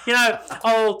 Like, you know,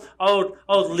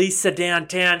 old Lisa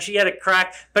downtown, she had a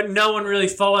crack, but no one really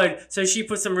followed. So she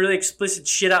put some really explicit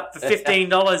shit up for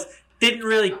 $15. Didn't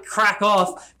really crack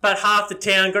off, but half the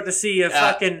town got to see her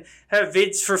her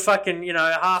vids for fucking, you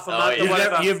know, half a month or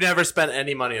whatever. You've never spent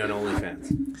any money on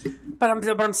OnlyFans. But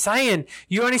I'm saying,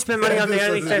 you only spend money on the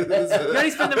OnlyFans. You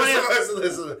only spend the money on,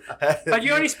 but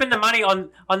you only spend the money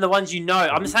on the ones you know.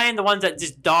 I'm saying the ones that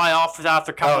just die off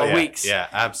after a couple of weeks. Yeah,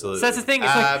 absolutely. So that's the thing.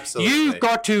 It's like, you've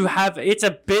got to have, it's a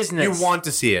business. You want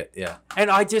to see it, yeah. And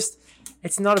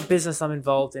it's not a business I'm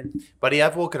involved in. Buddy,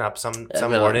 I've woken up some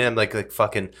morning, I'm like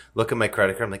fucking look at my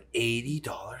credit card, I'm like, $80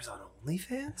 on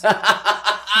OnlyFans?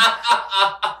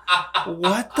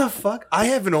 What the fuck? I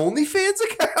have an OnlyFans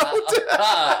account?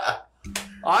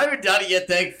 I haven't done it yet,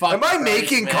 thank fuck. Am I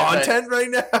making content right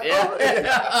now?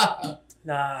 Yeah.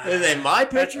 Nah. Is they my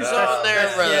pictures on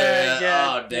there, brother?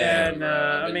 Yeah. Oh, damn. Yeah,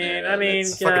 no. I mean,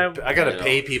 you know. I gotta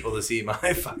pay people to see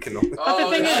my fucking OnlyFans. Oh,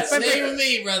 the thing is, that's same with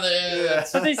me, brother. Yeah.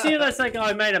 But they see that's like, oh,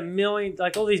 I made $1 million,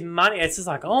 like all these money. It's just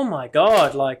like, oh my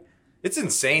god, like. It's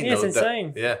insane, Yeah, though. it's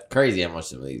insane. Yeah. Crazy how much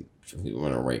some people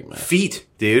want to rake, man. Feet,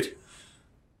 dude.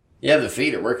 Yeah, the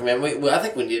feet are working, man. I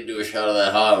think we need to do a shot of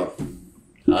that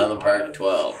Highland Park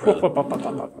 12,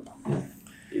 brother.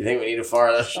 You think we need to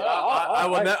fire that shot? I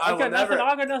got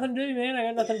nothing to do, man. I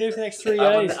got nothing to do for the next 3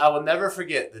 days. I will never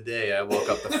forget the day I woke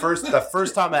up. The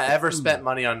first time I ever spent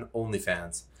money on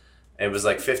OnlyFans. It was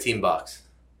like $15.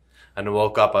 And I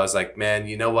woke up, I was like, man,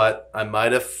 you know what? I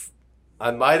might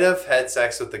have had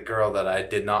sex with the girl that I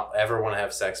did not ever want to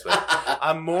have sex with.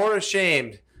 I'm more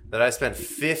ashamed that I spent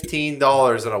 $15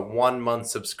 on a 1-month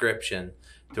subscription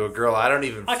to a girl I don't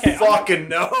even Okay, fucking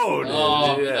know. Dude.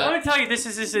 Oh, Yeah. yeah. Let me tell you, this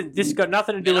has got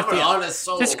nothing to do with I'm an the. honest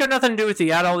soul. This has got nothing to do with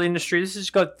the adult industry. This has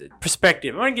got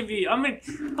perspective. I'm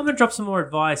gonna drop some more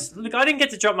advice. Look, I didn't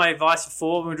get to drop my advice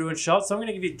before when we were doing shots, so I'm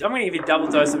gonna give you a double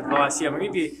dose of advice here. I'm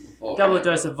gonna give you a double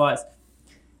dose of advice.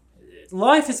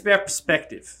 Life is about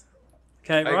perspective.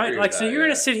 Okay, right? agree Like, with so that, you're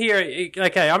gonna sit here.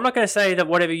 Okay, I'm not gonna say that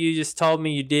whatever you just told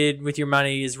me you did with your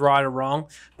money is right or wrong,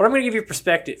 but I'm gonna give you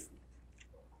perspective.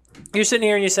 You're sitting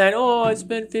here and you're saying, "Oh, I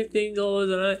spent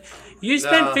 $15 on it." You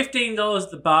spent $15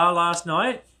 at the bar last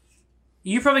night.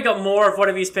 You probably got more of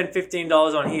whatever you spent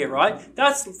 $15 on here, right?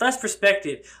 That's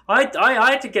perspective. I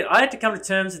had to come to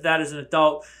terms with that as an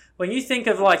adult. When you think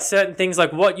of like certain things,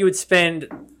 like what you would spend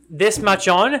this much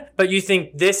on, but you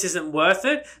think this isn't worth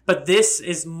it, but this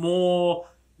is more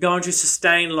going to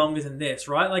sustain longer than this,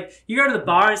 right? Like you go to the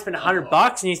bar and spend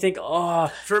 $100 and you think, "Oh,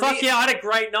 fuck yeah, I had a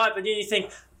great night," but then you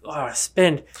think, "Oh, I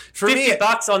spend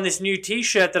 $50 on this new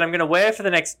T-shirt that I'm going to wear for the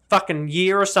next fucking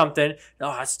year or something.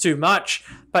 Oh, that's too much."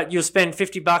 But you'll spend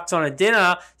 $50 on a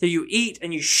dinner that you eat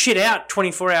and you shit out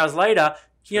 24 hours later.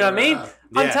 You know what I mean?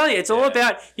 I'm telling you, it's all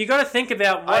about, you got to think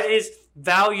about what is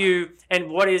value and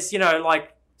what is,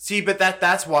 like. See, but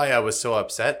that's why I was so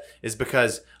upset, is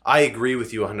because I agree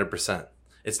with you 100%.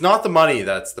 It's not the money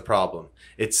that's the problem.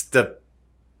 It's the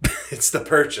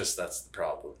purchase that's the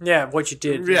problem. Yeah, what you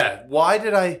did. Yeah. Why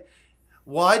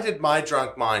did my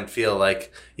drunk mind feel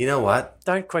like, you know what?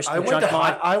 Don't question your drunk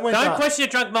mind. Don't question your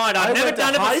drunk mind. I've never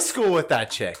done it high school with that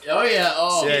chick. Oh yeah.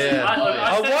 Oh Yeah.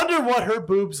 I I wonder what her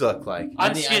boobs look like.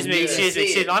 Excuse me.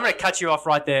 I'm going to cut you off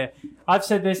right there. I've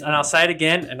said this, and I'll say it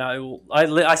again, and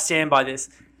I stand by this.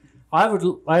 I would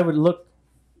look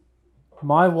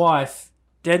my wife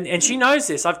dead, and she knows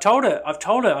this. I've told her.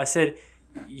 I said,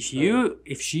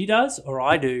 if she does or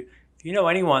I do, if you know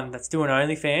anyone that's doing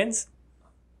OnlyFans,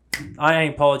 I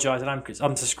ain't apologising.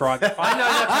 I'm subscribing. I know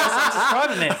that person. I'm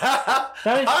subscribing, man.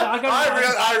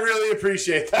 I really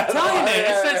appreciate that. I'm telling you, man.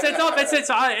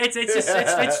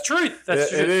 It's truth. That's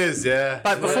truth. It is, yeah.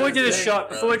 But before we do this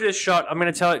shot, I'm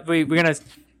going to tell you, we're going to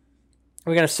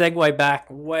segue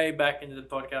way back into the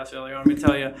podcast earlier. I'm going to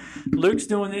tell you, Luke's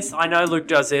doing this. I know Luke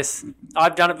does this.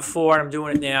 I've done it before, and I'm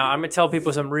doing it now. I'm going to tell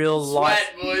people some real life.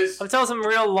 boys. I'm telling some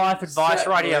real life advice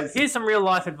right here. Here's some real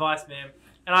life advice, man.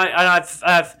 And I've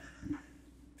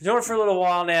been doing it for a little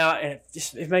while now, and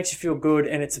it makes you feel good,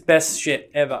 and it's the best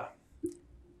shit ever.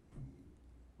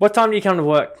 What time do you come to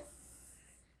work?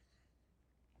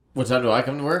 What time do I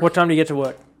come to work? What time do you get to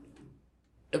work?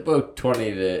 About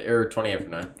 20 after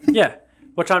 9. Yeah.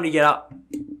 What time do you get up?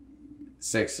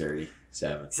 6:30,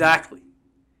 7. Exactly.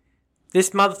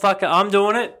 This motherfucker, I'm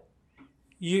doing it.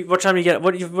 What time do you get?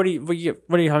 What time do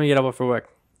you get up for work?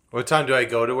 What time do I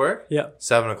go to work? Yeah.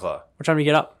 7 o'clock. What time do you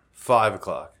get up? 5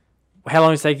 o'clock. How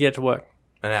long does it take you to get to work?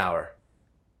 An hour.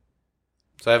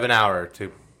 So I have an hour or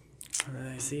two.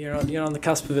 See, you're on the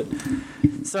cusp of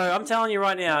it. So I'm telling you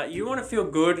right now, you want to feel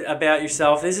good about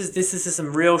yourself. This is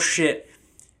some real shit.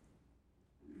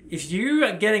 If you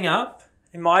are getting up,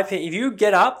 in my opinion, if you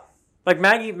get up, like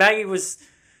Maggie was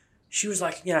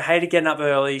like, hated getting up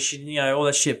early. She, all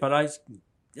that shit. But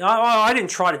I didn't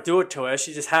try to do it to her.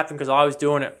 She just happened because I was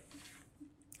doing it.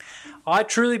 I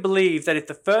truly believe that if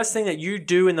the first thing that you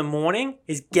do in the morning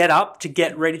is get up to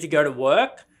get ready to go to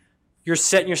work, you're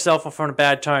setting yourself off on a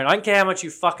bad tone. I don't care how much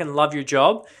you fucking love your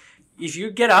job. If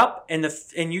you get up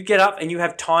and you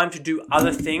have time to do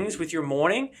other things with your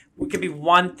morning, it could be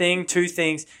one thing, two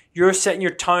things. You're setting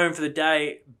your tone for the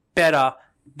day better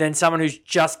than someone who's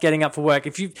just getting up for work.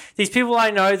 These people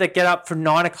I know that get up for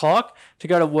 9 o'clock to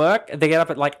go to work, they get up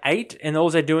at like 8, and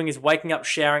all they're doing is waking up,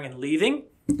 showering, and leaving.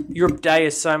 Your day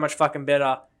is so much fucking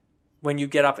better when you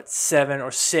get up at 7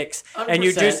 or 6 and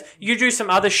you do some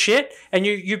other shit and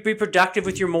you be productive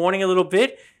with your morning a little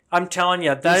bit. I'm telling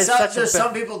you, There's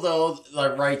some people though,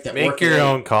 like that make work your late.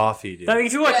 own coffee, dude. I mean,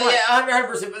 if you work, I'm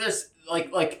 100%. But there's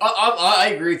I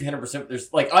agree with you 100%. There's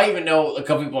I even know a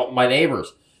couple people, my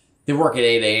neighbors, they work at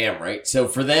 8 a.m. Right, so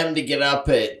for them to get up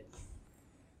at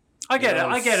I get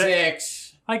it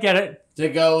 6, I get it to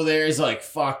go there is like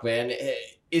fuck, man,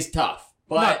 it's tough.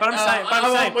 But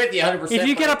I'm with you 100%. If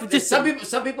you get up, just some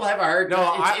people have a hard. No,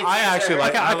 I actually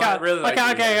like.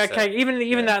 Okay.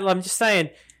 Even that, I'm just saying.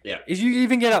 Yeah. If you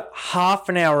even get up half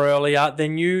an hour earlier,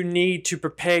 then you need to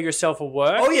prepare yourself for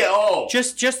work. Oh yeah. Oh.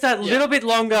 Just that little bit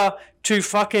longer to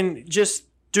fucking just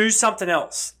do something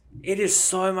else. It is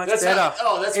so much better.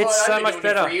 That's so much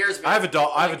better. For years, man. I have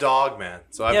a dog, man,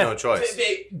 so I have no choice.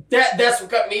 That's what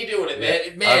got me doing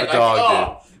it, man. I have a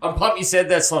dog, dude. I'm pumped you said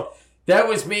that song. That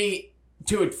was me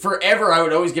dude, forever I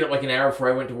would always get up like an hour before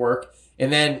I went to work.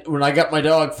 And then when I got my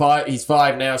dog, he's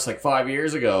 5 now. It's like 5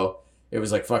 years ago. It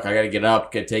was like, fuck, I got to get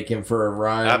up, got to take him for a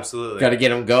run. Absolutely. Got to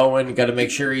get him going. Got to make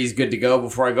sure he's good to go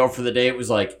before I go for the day. It was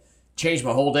like, changed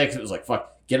my whole day because it was like,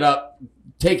 fuck, get up,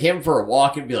 take him for a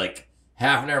walk. It'd be like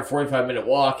half an hour, 45-minute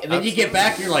walk. And then you get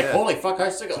back and you're like, holy fuck, I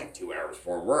still got like 2 hours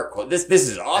before work. Well, this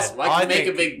is awesome. I can make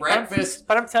a big breakfast.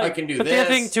 But I'm telling you, I can do but this. the other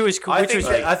thing too is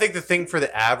I think the thing for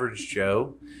the average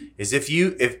Joe is if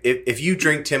you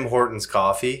drink Tim Hortons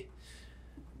coffee,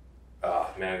 oh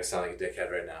man, I'm gonna sound like a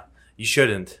dickhead right now. You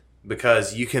shouldn't,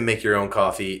 because you can make your own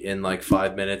coffee in like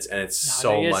 5 minutes, and it's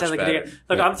so much better.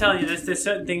 Look, I'm telling you, there's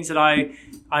certain things that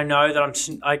I know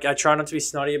that I try not to be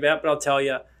snotty about, but I'll tell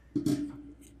you.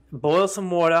 Boil some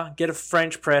water, get a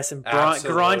French press, and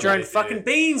grind your own fucking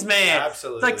beans, man.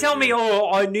 Absolutely. Like, tell me,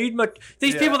 I need my...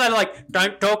 These people that are like,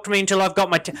 don't talk to me until I've got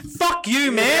my... Fuck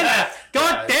you, man. Yeah.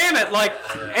 God damn it. Like,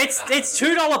 it's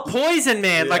 $2 poison,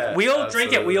 man. Yeah, like, we all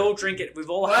drink it. We all drink it. We've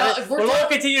all had it. if we're We'll all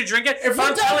talking- continue to drink it. If But we're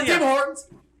I'm telling talking Tim you... Hortons,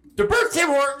 the birth Tim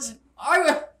Hortons,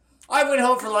 I went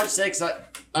home for lunch today because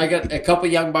I got a couple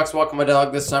young bucks walking my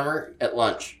dog this summer at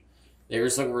lunch. They were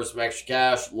just looking for some extra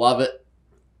cash. Love it.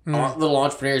 Little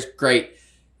entrepreneurs, great.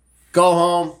 Go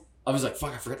home. I was like,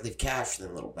 fuck, I forgot to leave cash for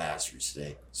them little bastards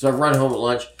today. So I run home at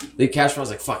lunch, leave cash for them. I was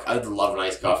like, fuck, I'd love an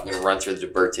iced coffee. I'm going to run through the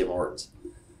DeBurt Tim Hortons.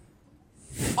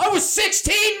 I was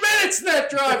 16 minutes in that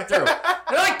drive-thru. And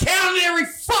I counted every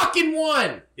fucking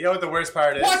one. You know what the worst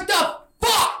part is? What the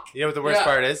fuck? You know what the worst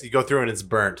part is? You go through and it's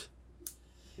burnt.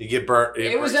 You get burnt.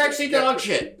 It was actually dog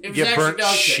shit. It was You get actually burnt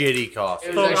dog shit. shitty coffee.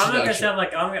 It was Look, actually I'm not dog gonna shit. sound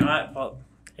like well,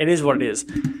 it is what it is.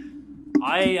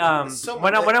 So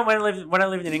When I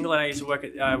lived in England, I used to work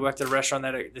worked at a restaurant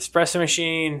that had an espresso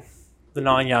machine, the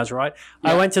 9 yards, right?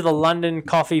 Yeah. I went to the London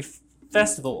Coffee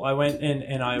Festival. I went in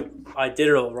and I did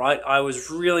it all, right? I was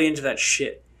really into that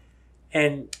shit.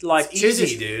 And like It's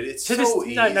easy, dude. It's to so this,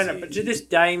 easy. No. But to this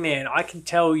day, man, I can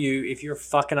tell you if you're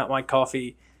fucking up my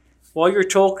coffee while you're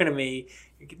talking to me.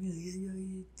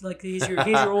 Like here's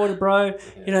your order, bro.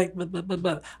 You know, blah, blah, blah,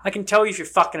 blah. I can tell you if you're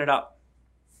fucking it up,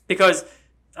 because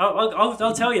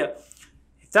I'll tell you,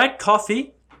 if that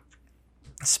coffee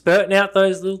spurting out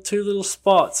those two little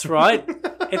spots, right?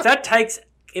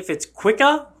 if it's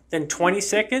quicker than 20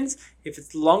 seconds, if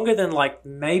it's longer than like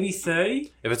maybe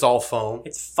 30, If it's all foam.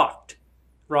 it's fucked,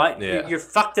 right? Yeah. You're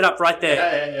fucked it up right there.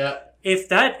 Yeah. If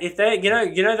that,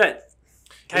 you know that.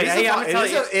 Okay,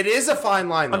 It is a fine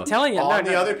line, though. I'm telling you, On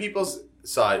no. the other people's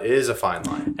side, it is a fine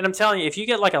line. And I'm telling you, if you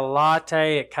get like a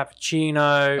latte, a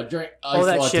cappuccino, I drink all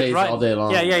that iced shit, lattes right? all day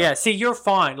long. Yeah. See, you're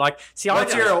fine. Like, see,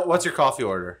 What's your coffee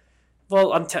order?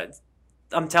 Well, I'm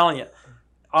telling you,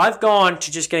 I've gone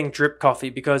to just getting drip coffee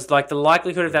because like the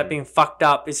likelihood of that being fucked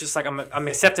up is just like I'm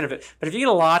accepting of it. But if you get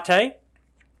a latte,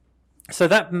 so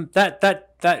that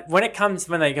when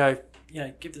they go, you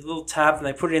know, give it a little tap and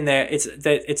they put it in there,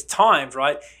 it's timed,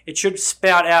 right? It should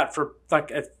spout out for like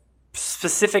a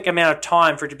specific amount of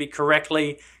time for it to be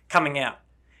correctly coming out.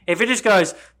 If it just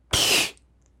goes,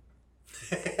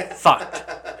 fucked.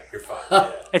 You're fucked.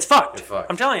 Yeah. It's fucked. You're fucked.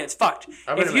 I'm telling you, it's fucked.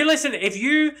 I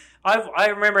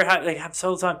remember how they have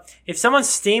all the time. If someone's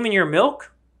steaming your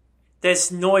milk,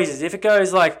 there's noises. If it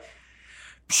goes like,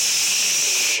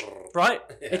 right,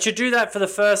 it should do that for the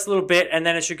first little bit, and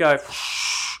then it should go,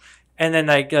 and then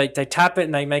they tap it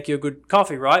and they make you a good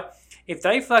coffee, right? If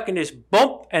they fucking just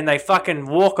bump and they fucking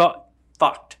walk up,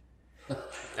 fucked.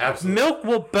 Absolutely. Milk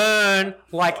will burn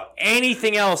like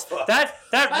anything else. That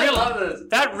love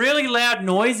this. really loud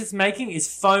noise it's making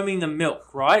is foaming the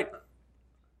milk, right?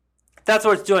 That's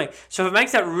what it's doing. So if it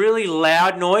makes that really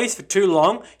loud noise for too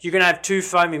long, you're going to have too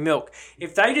foamy milk.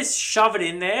 If they just shove it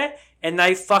in there and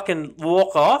they fucking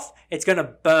walk off, it's going to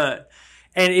burn.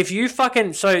 And if you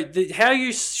fucking... So how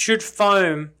you should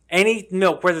foam any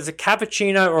milk, whether it's a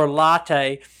cappuccino or a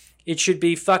latte, it should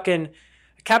be fucking...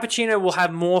 A cappuccino will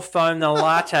have more foam than a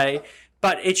latte,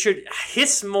 but it should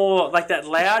hiss more like that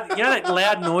loud... You know that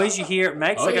loud noise you hear it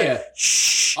makes? Oh, like yeah. a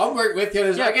shh. I'm right with you.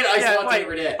 I get iced latte wait,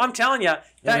 every day. I'm telling you,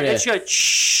 that it should go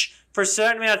shh for a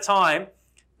certain amount of time,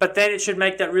 but then it should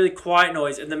make that really quiet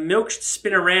noise, and the milk should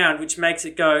spin around, which makes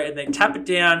it go, and they tap it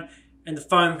down, and the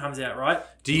foam comes out, right?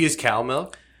 Do you use cow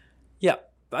milk? Yeah.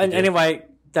 And anyway,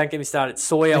 don't get me started.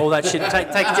 Soya, all that shit, take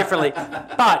it differently.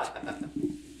 But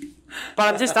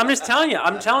I'm just telling you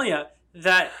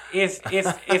that if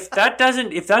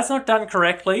that's not done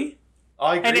correctly,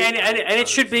 I agree. and it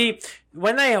should be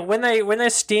when they're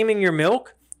steaming your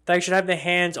milk, they should have their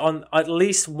hands on at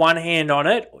least one hand on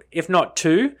it, if not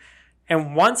two.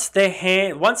 And once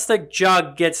the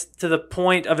jug gets to the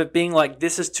point of it being like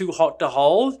this is too hot to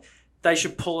hold, they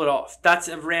should pull it off. That's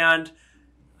around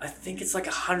I think it's like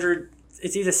 100.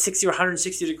 It's either 60 or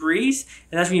 160 degrees,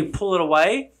 and that's when you pull it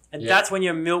away, and that's when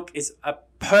your milk is a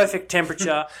perfect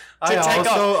temperature to take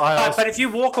off. But if you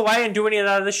walk away and do any of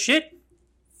that other shit,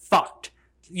 fucked.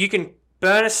 You can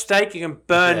burn a steak, you can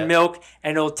burn milk,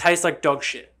 and it'll taste like dog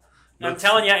shit. And I'm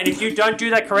telling you, and if you don't do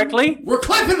that correctly, We're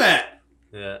clipping that.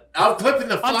 Yeah. I'm clipping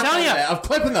the fuck I'm telling out of you. that. I'm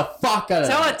clipping the fuck out of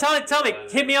that. tell me.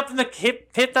 Hit me up in the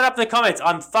hit that up in the comments.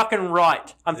 I'm fucking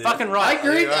right. I'm fucking right. I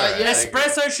agree.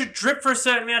 Espresso should drip for a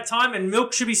certain amount of time, and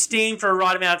milk should be steamed for a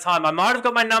right amount of time. I might have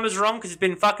got my numbers wrong because it's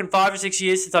been fucking 5 or 6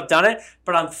 years since I've done it,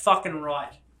 but I'm fucking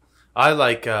right. I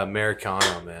like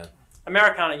Americano, man.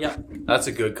 Americano, yeah. That's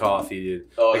a good coffee, dude.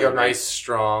 Oh, like yeah, a nice,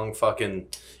 strong fucking...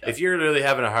 If you're really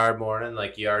having a hard morning,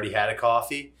 like you already had a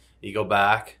coffee, you go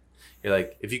back, you're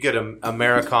like, if you get an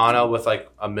Americano with like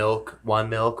one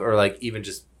milk, or like even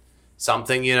just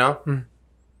something, you know?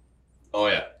 Oh,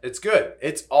 yeah. It's good.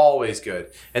 It's always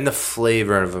good. And the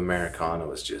flavor of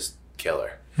Americano is just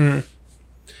killer. You're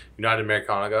not an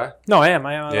Americano guy? No, I am.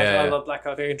 I Yeah. love black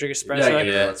coffee. I can drink espresso.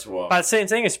 Yeah. That's what. But same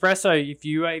thing, espresso. If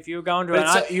you're going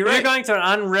to You're right. going to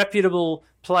an unreputable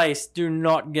place, do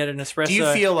not get an espresso. Do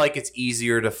you feel like it's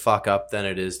easier to fuck up than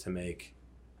it is to make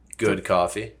good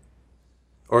coffee?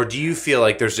 Or do you feel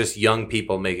like there's just young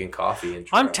people making coffee in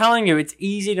Toronto? I'm telling you, it's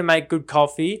easy to make good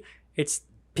coffee. It's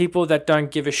people that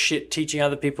don't give a shit teaching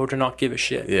other people to not give a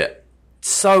shit. Yeah. It's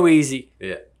so easy.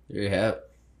 Yeah. There you have it.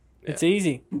 It's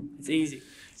easy. It's easy.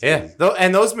 Yeah,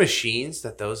 and those machines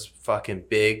that those fucking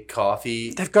big coffee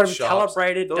They've got to be shops,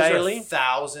 calibrated those daily. are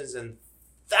thousands and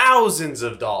thousands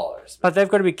of dollars. But they've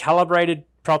got to be calibrated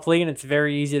properly, and it's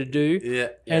very easy to do. Yeah,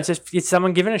 And it's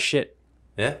someone giving a shit.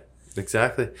 yeah,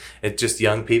 exactly. It's just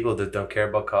young people that don't care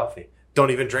about coffee, don't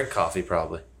even drink coffee,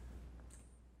 probably.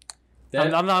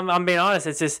 I'm being honest.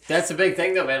 It's just That's a big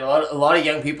thing, though, man. A lot of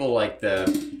young people like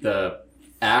the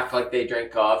act like they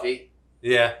drink coffee.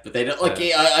 Yeah, But they don't like.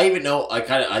 I even know. I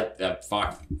kind of.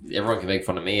 Fuck. Everyone can make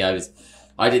fun of me.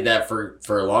 I did that for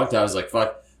a long time. I was like,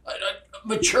 fuck. I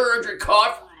mature. I drink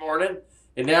coffee in the morning,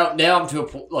 and now I'm to a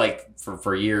point like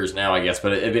for years now, I guess.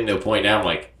 But I've been to a point now. I'm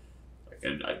like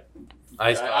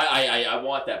I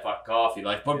want that fucking coffee.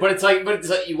 Like, but it's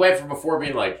like you went from before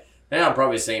being like, now I'm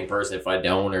probably the same person if I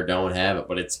don't have it.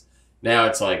 But it's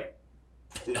like.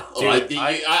 No, Dude,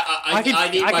 I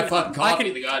need my fucking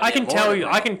coffee. I can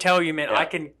tell you, man. Yeah. I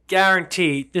can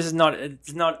guarantee this is not.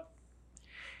 It's not.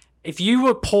 If you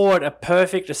were poured a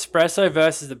perfect espresso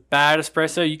versus a bad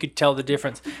espresso, you could tell the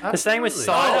difference. The same with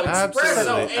cider.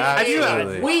 Absolutely. Have you had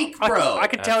Absolutely. weak, bro? I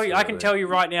can tell you. I can tell you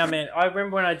right now, man. I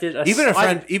remember when I did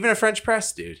Even a French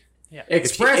press, dude.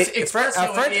 Espresso.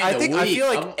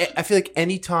 I feel like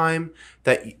any time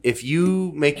that if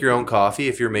you make your own coffee,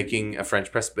 if you're making a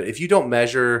French press, but if you don't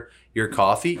measure your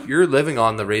coffee, you're living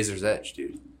on the razor's edge,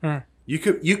 dude.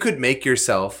 You could make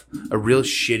yourself a real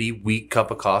shitty weak cup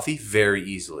of coffee very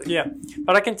easily. Yeah,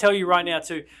 but I can tell you right now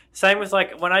too. Same with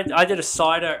like when I did a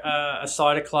cider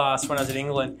class when I was in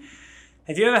England.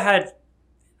 Have you ever had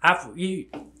apple? The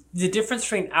difference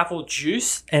between apple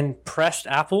juice and pressed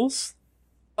apples?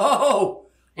 Oh,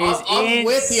 I'm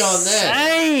with you on this.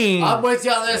 Insane. I'm with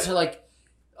you on this. Or like,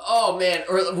 oh man,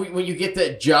 or when you get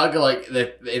that jug like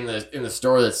that in the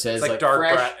store that says It's like like dark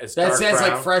fresh, brown- it's that dark says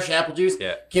like brown. fresh apple juice.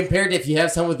 Yeah. Compared to if you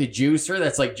have some with the juicer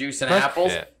that's like juice and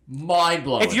apples, Yeah. mind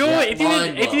blowing. If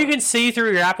you can see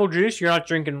through your apple juice, you're not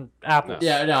drinking apples.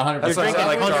 yeah, no, 100%. That's like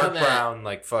drinking dark on that. brown,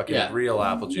 like fucking Yeah. real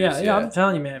apple juice. Yeah, I'm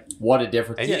telling you, man. What a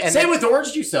difference! And Same with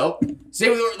orange juice, though.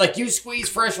 Same with like you squeeze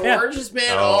fresh Yeah. oranges, man.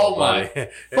 Oh, Oh, my buddy.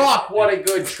 fuck! What a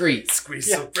good treat.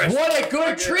 Squeeze some fresh. What a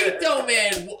good treat, though,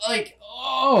 man. Like,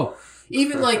 oh,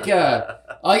 even like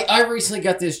I recently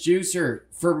got this juicer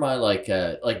for my like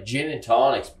gin and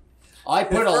tonics. I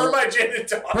put For my gin and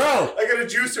tonic. Bro. I got a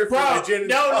juicer for Bro, my gin and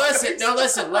tonic.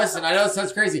 listen. I know it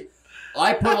sounds crazy.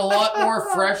 I put a lot more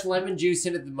fresh lemon juice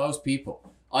in it than most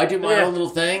people. I do my own little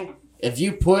thing. If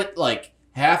you put like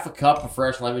half a cup of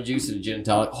fresh lemon juice in a gin and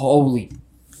tonic, holy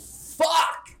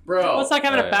fuck, bro. Well, it's like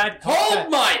having a bad cocktail.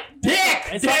 Hold my dick,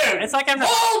 It's dude. like having a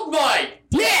Hold my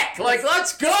dick. Like,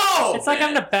 let's go. It's like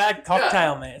having a bad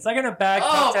cocktail, man. It's like having a bad Oh,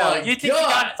 cocktail. my You think you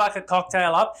God. can't fuck a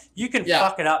cocktail up? You can Yeah.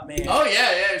 fuck it up, man. Oh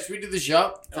yeah. Should we do the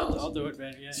shot? I'll do it,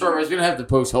 man. Yeah. Sorry, I was gonna have to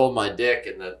post "hold my dick"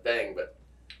 in the thing, but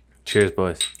Cheers,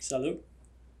 boys. Salute.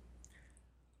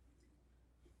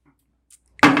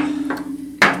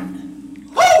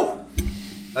 woo!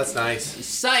 That's nice.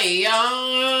 Say, Is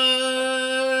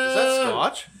that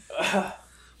Scotch?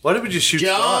 Why did we just shoot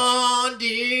Scotch? John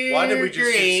Deere. Why did we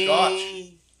just shoot Scotch?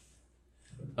 Green.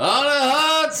 On a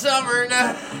hot summer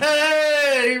night,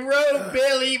 he wrote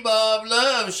Billy Bob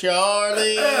Love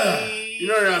Charlie. You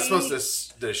know you're not supposed to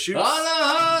the shoots. On a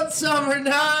hot summer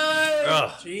night.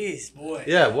 Ugh. Jeez, boy.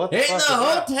 Yeah, what the And fuck the is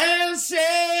that? hotel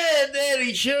said that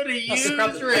he should have used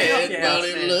scrub the red, paint off but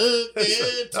your it house, looked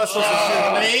good That's to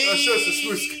me. supposed to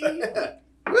smooth.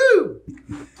 Woo!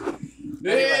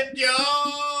 And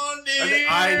John Deere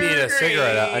I need a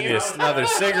cigarette. I need another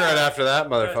cigarette after that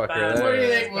motherfucker. bad. What do you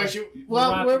think?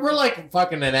 Well, we're like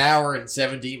fucking an hour and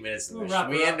 17 minutes. We'll Should wrap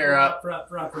we it end her up? Wrap.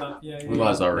 Yeah. We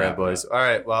might as well Yeah, wrap, boys. All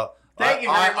right. Well, Thank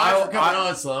you very much for coming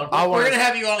on, Sloan. I We're wanna- gonna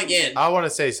have you on again. I want to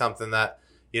say something that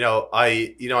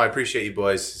I appreciate you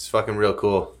boys. It's fucking real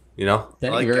cool. Thank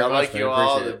I you very I much, like man. you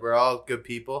all. Appreciate it. We're all good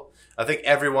people. I think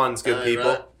everyone's good people.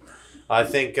 Right. I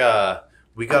think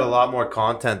we got a lot more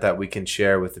content that we can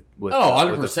share with. Oh,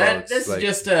 100%. with the folks. This Like,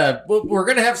 is just we're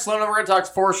gonna have Sloan on. We're gonna talk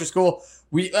to forestry school.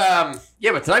 We but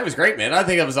tonight was great, man. I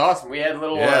think it was awesome. We had a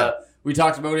little Yeah. we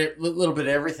talked about it, a little bit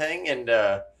of everything, and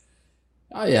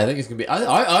I think it's gonna be.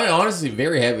 I honestly am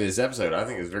very happy with this episode. I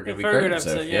think it's gonna be a Very great good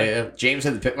episode. episode, yeah. James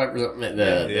had the pit viper.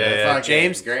 yeah.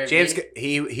 James. Grand James.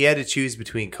 Prix. He had to choose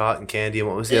between cotton candy and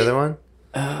what was the other one?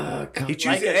 He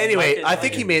chose Like it, anyway. like it, I like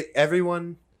think he it. made.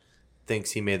 Everyone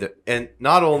thinks he made the. And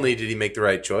not only did he make the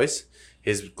right choice,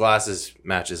 his glasses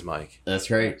match his mic. That's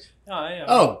right. Oh, yeah.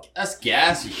 Oh, that's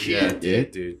gassy shit,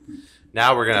 dude.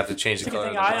 Now we're gonna have to change the That's a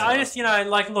good color. thing. I just,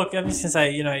 look, I'm just gonna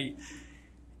say, you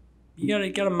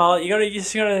gotta mullet. You gotta get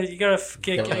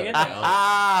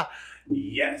it.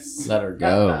 Yes. Let her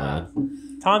go,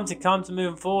 man. Time to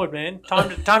move forward, man.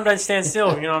 Time don't stand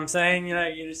still. You know what I'm saying?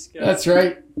 You just. That's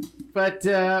right. But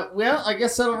I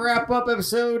guess that'll wrap up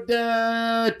episode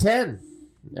 10.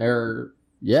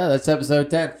 That's episode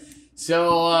 10.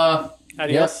 So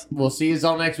Adios. we'll see you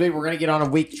all next week. We're gonna get on a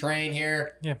week train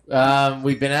here. Yeah.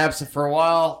 We've been absent for a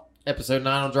while. Episode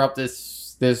 9 will drop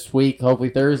this week, hopefully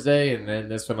Thursday, and then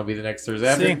this one will be the next Thursday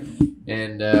after.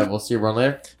 And we'll see everyone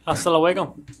later. Hasta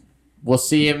luego. We'll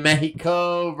see you in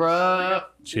Mexico, bro.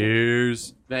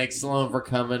 Cheers. Thanks, Sloan, for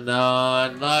coming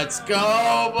on. Let's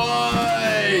go,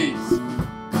 boys!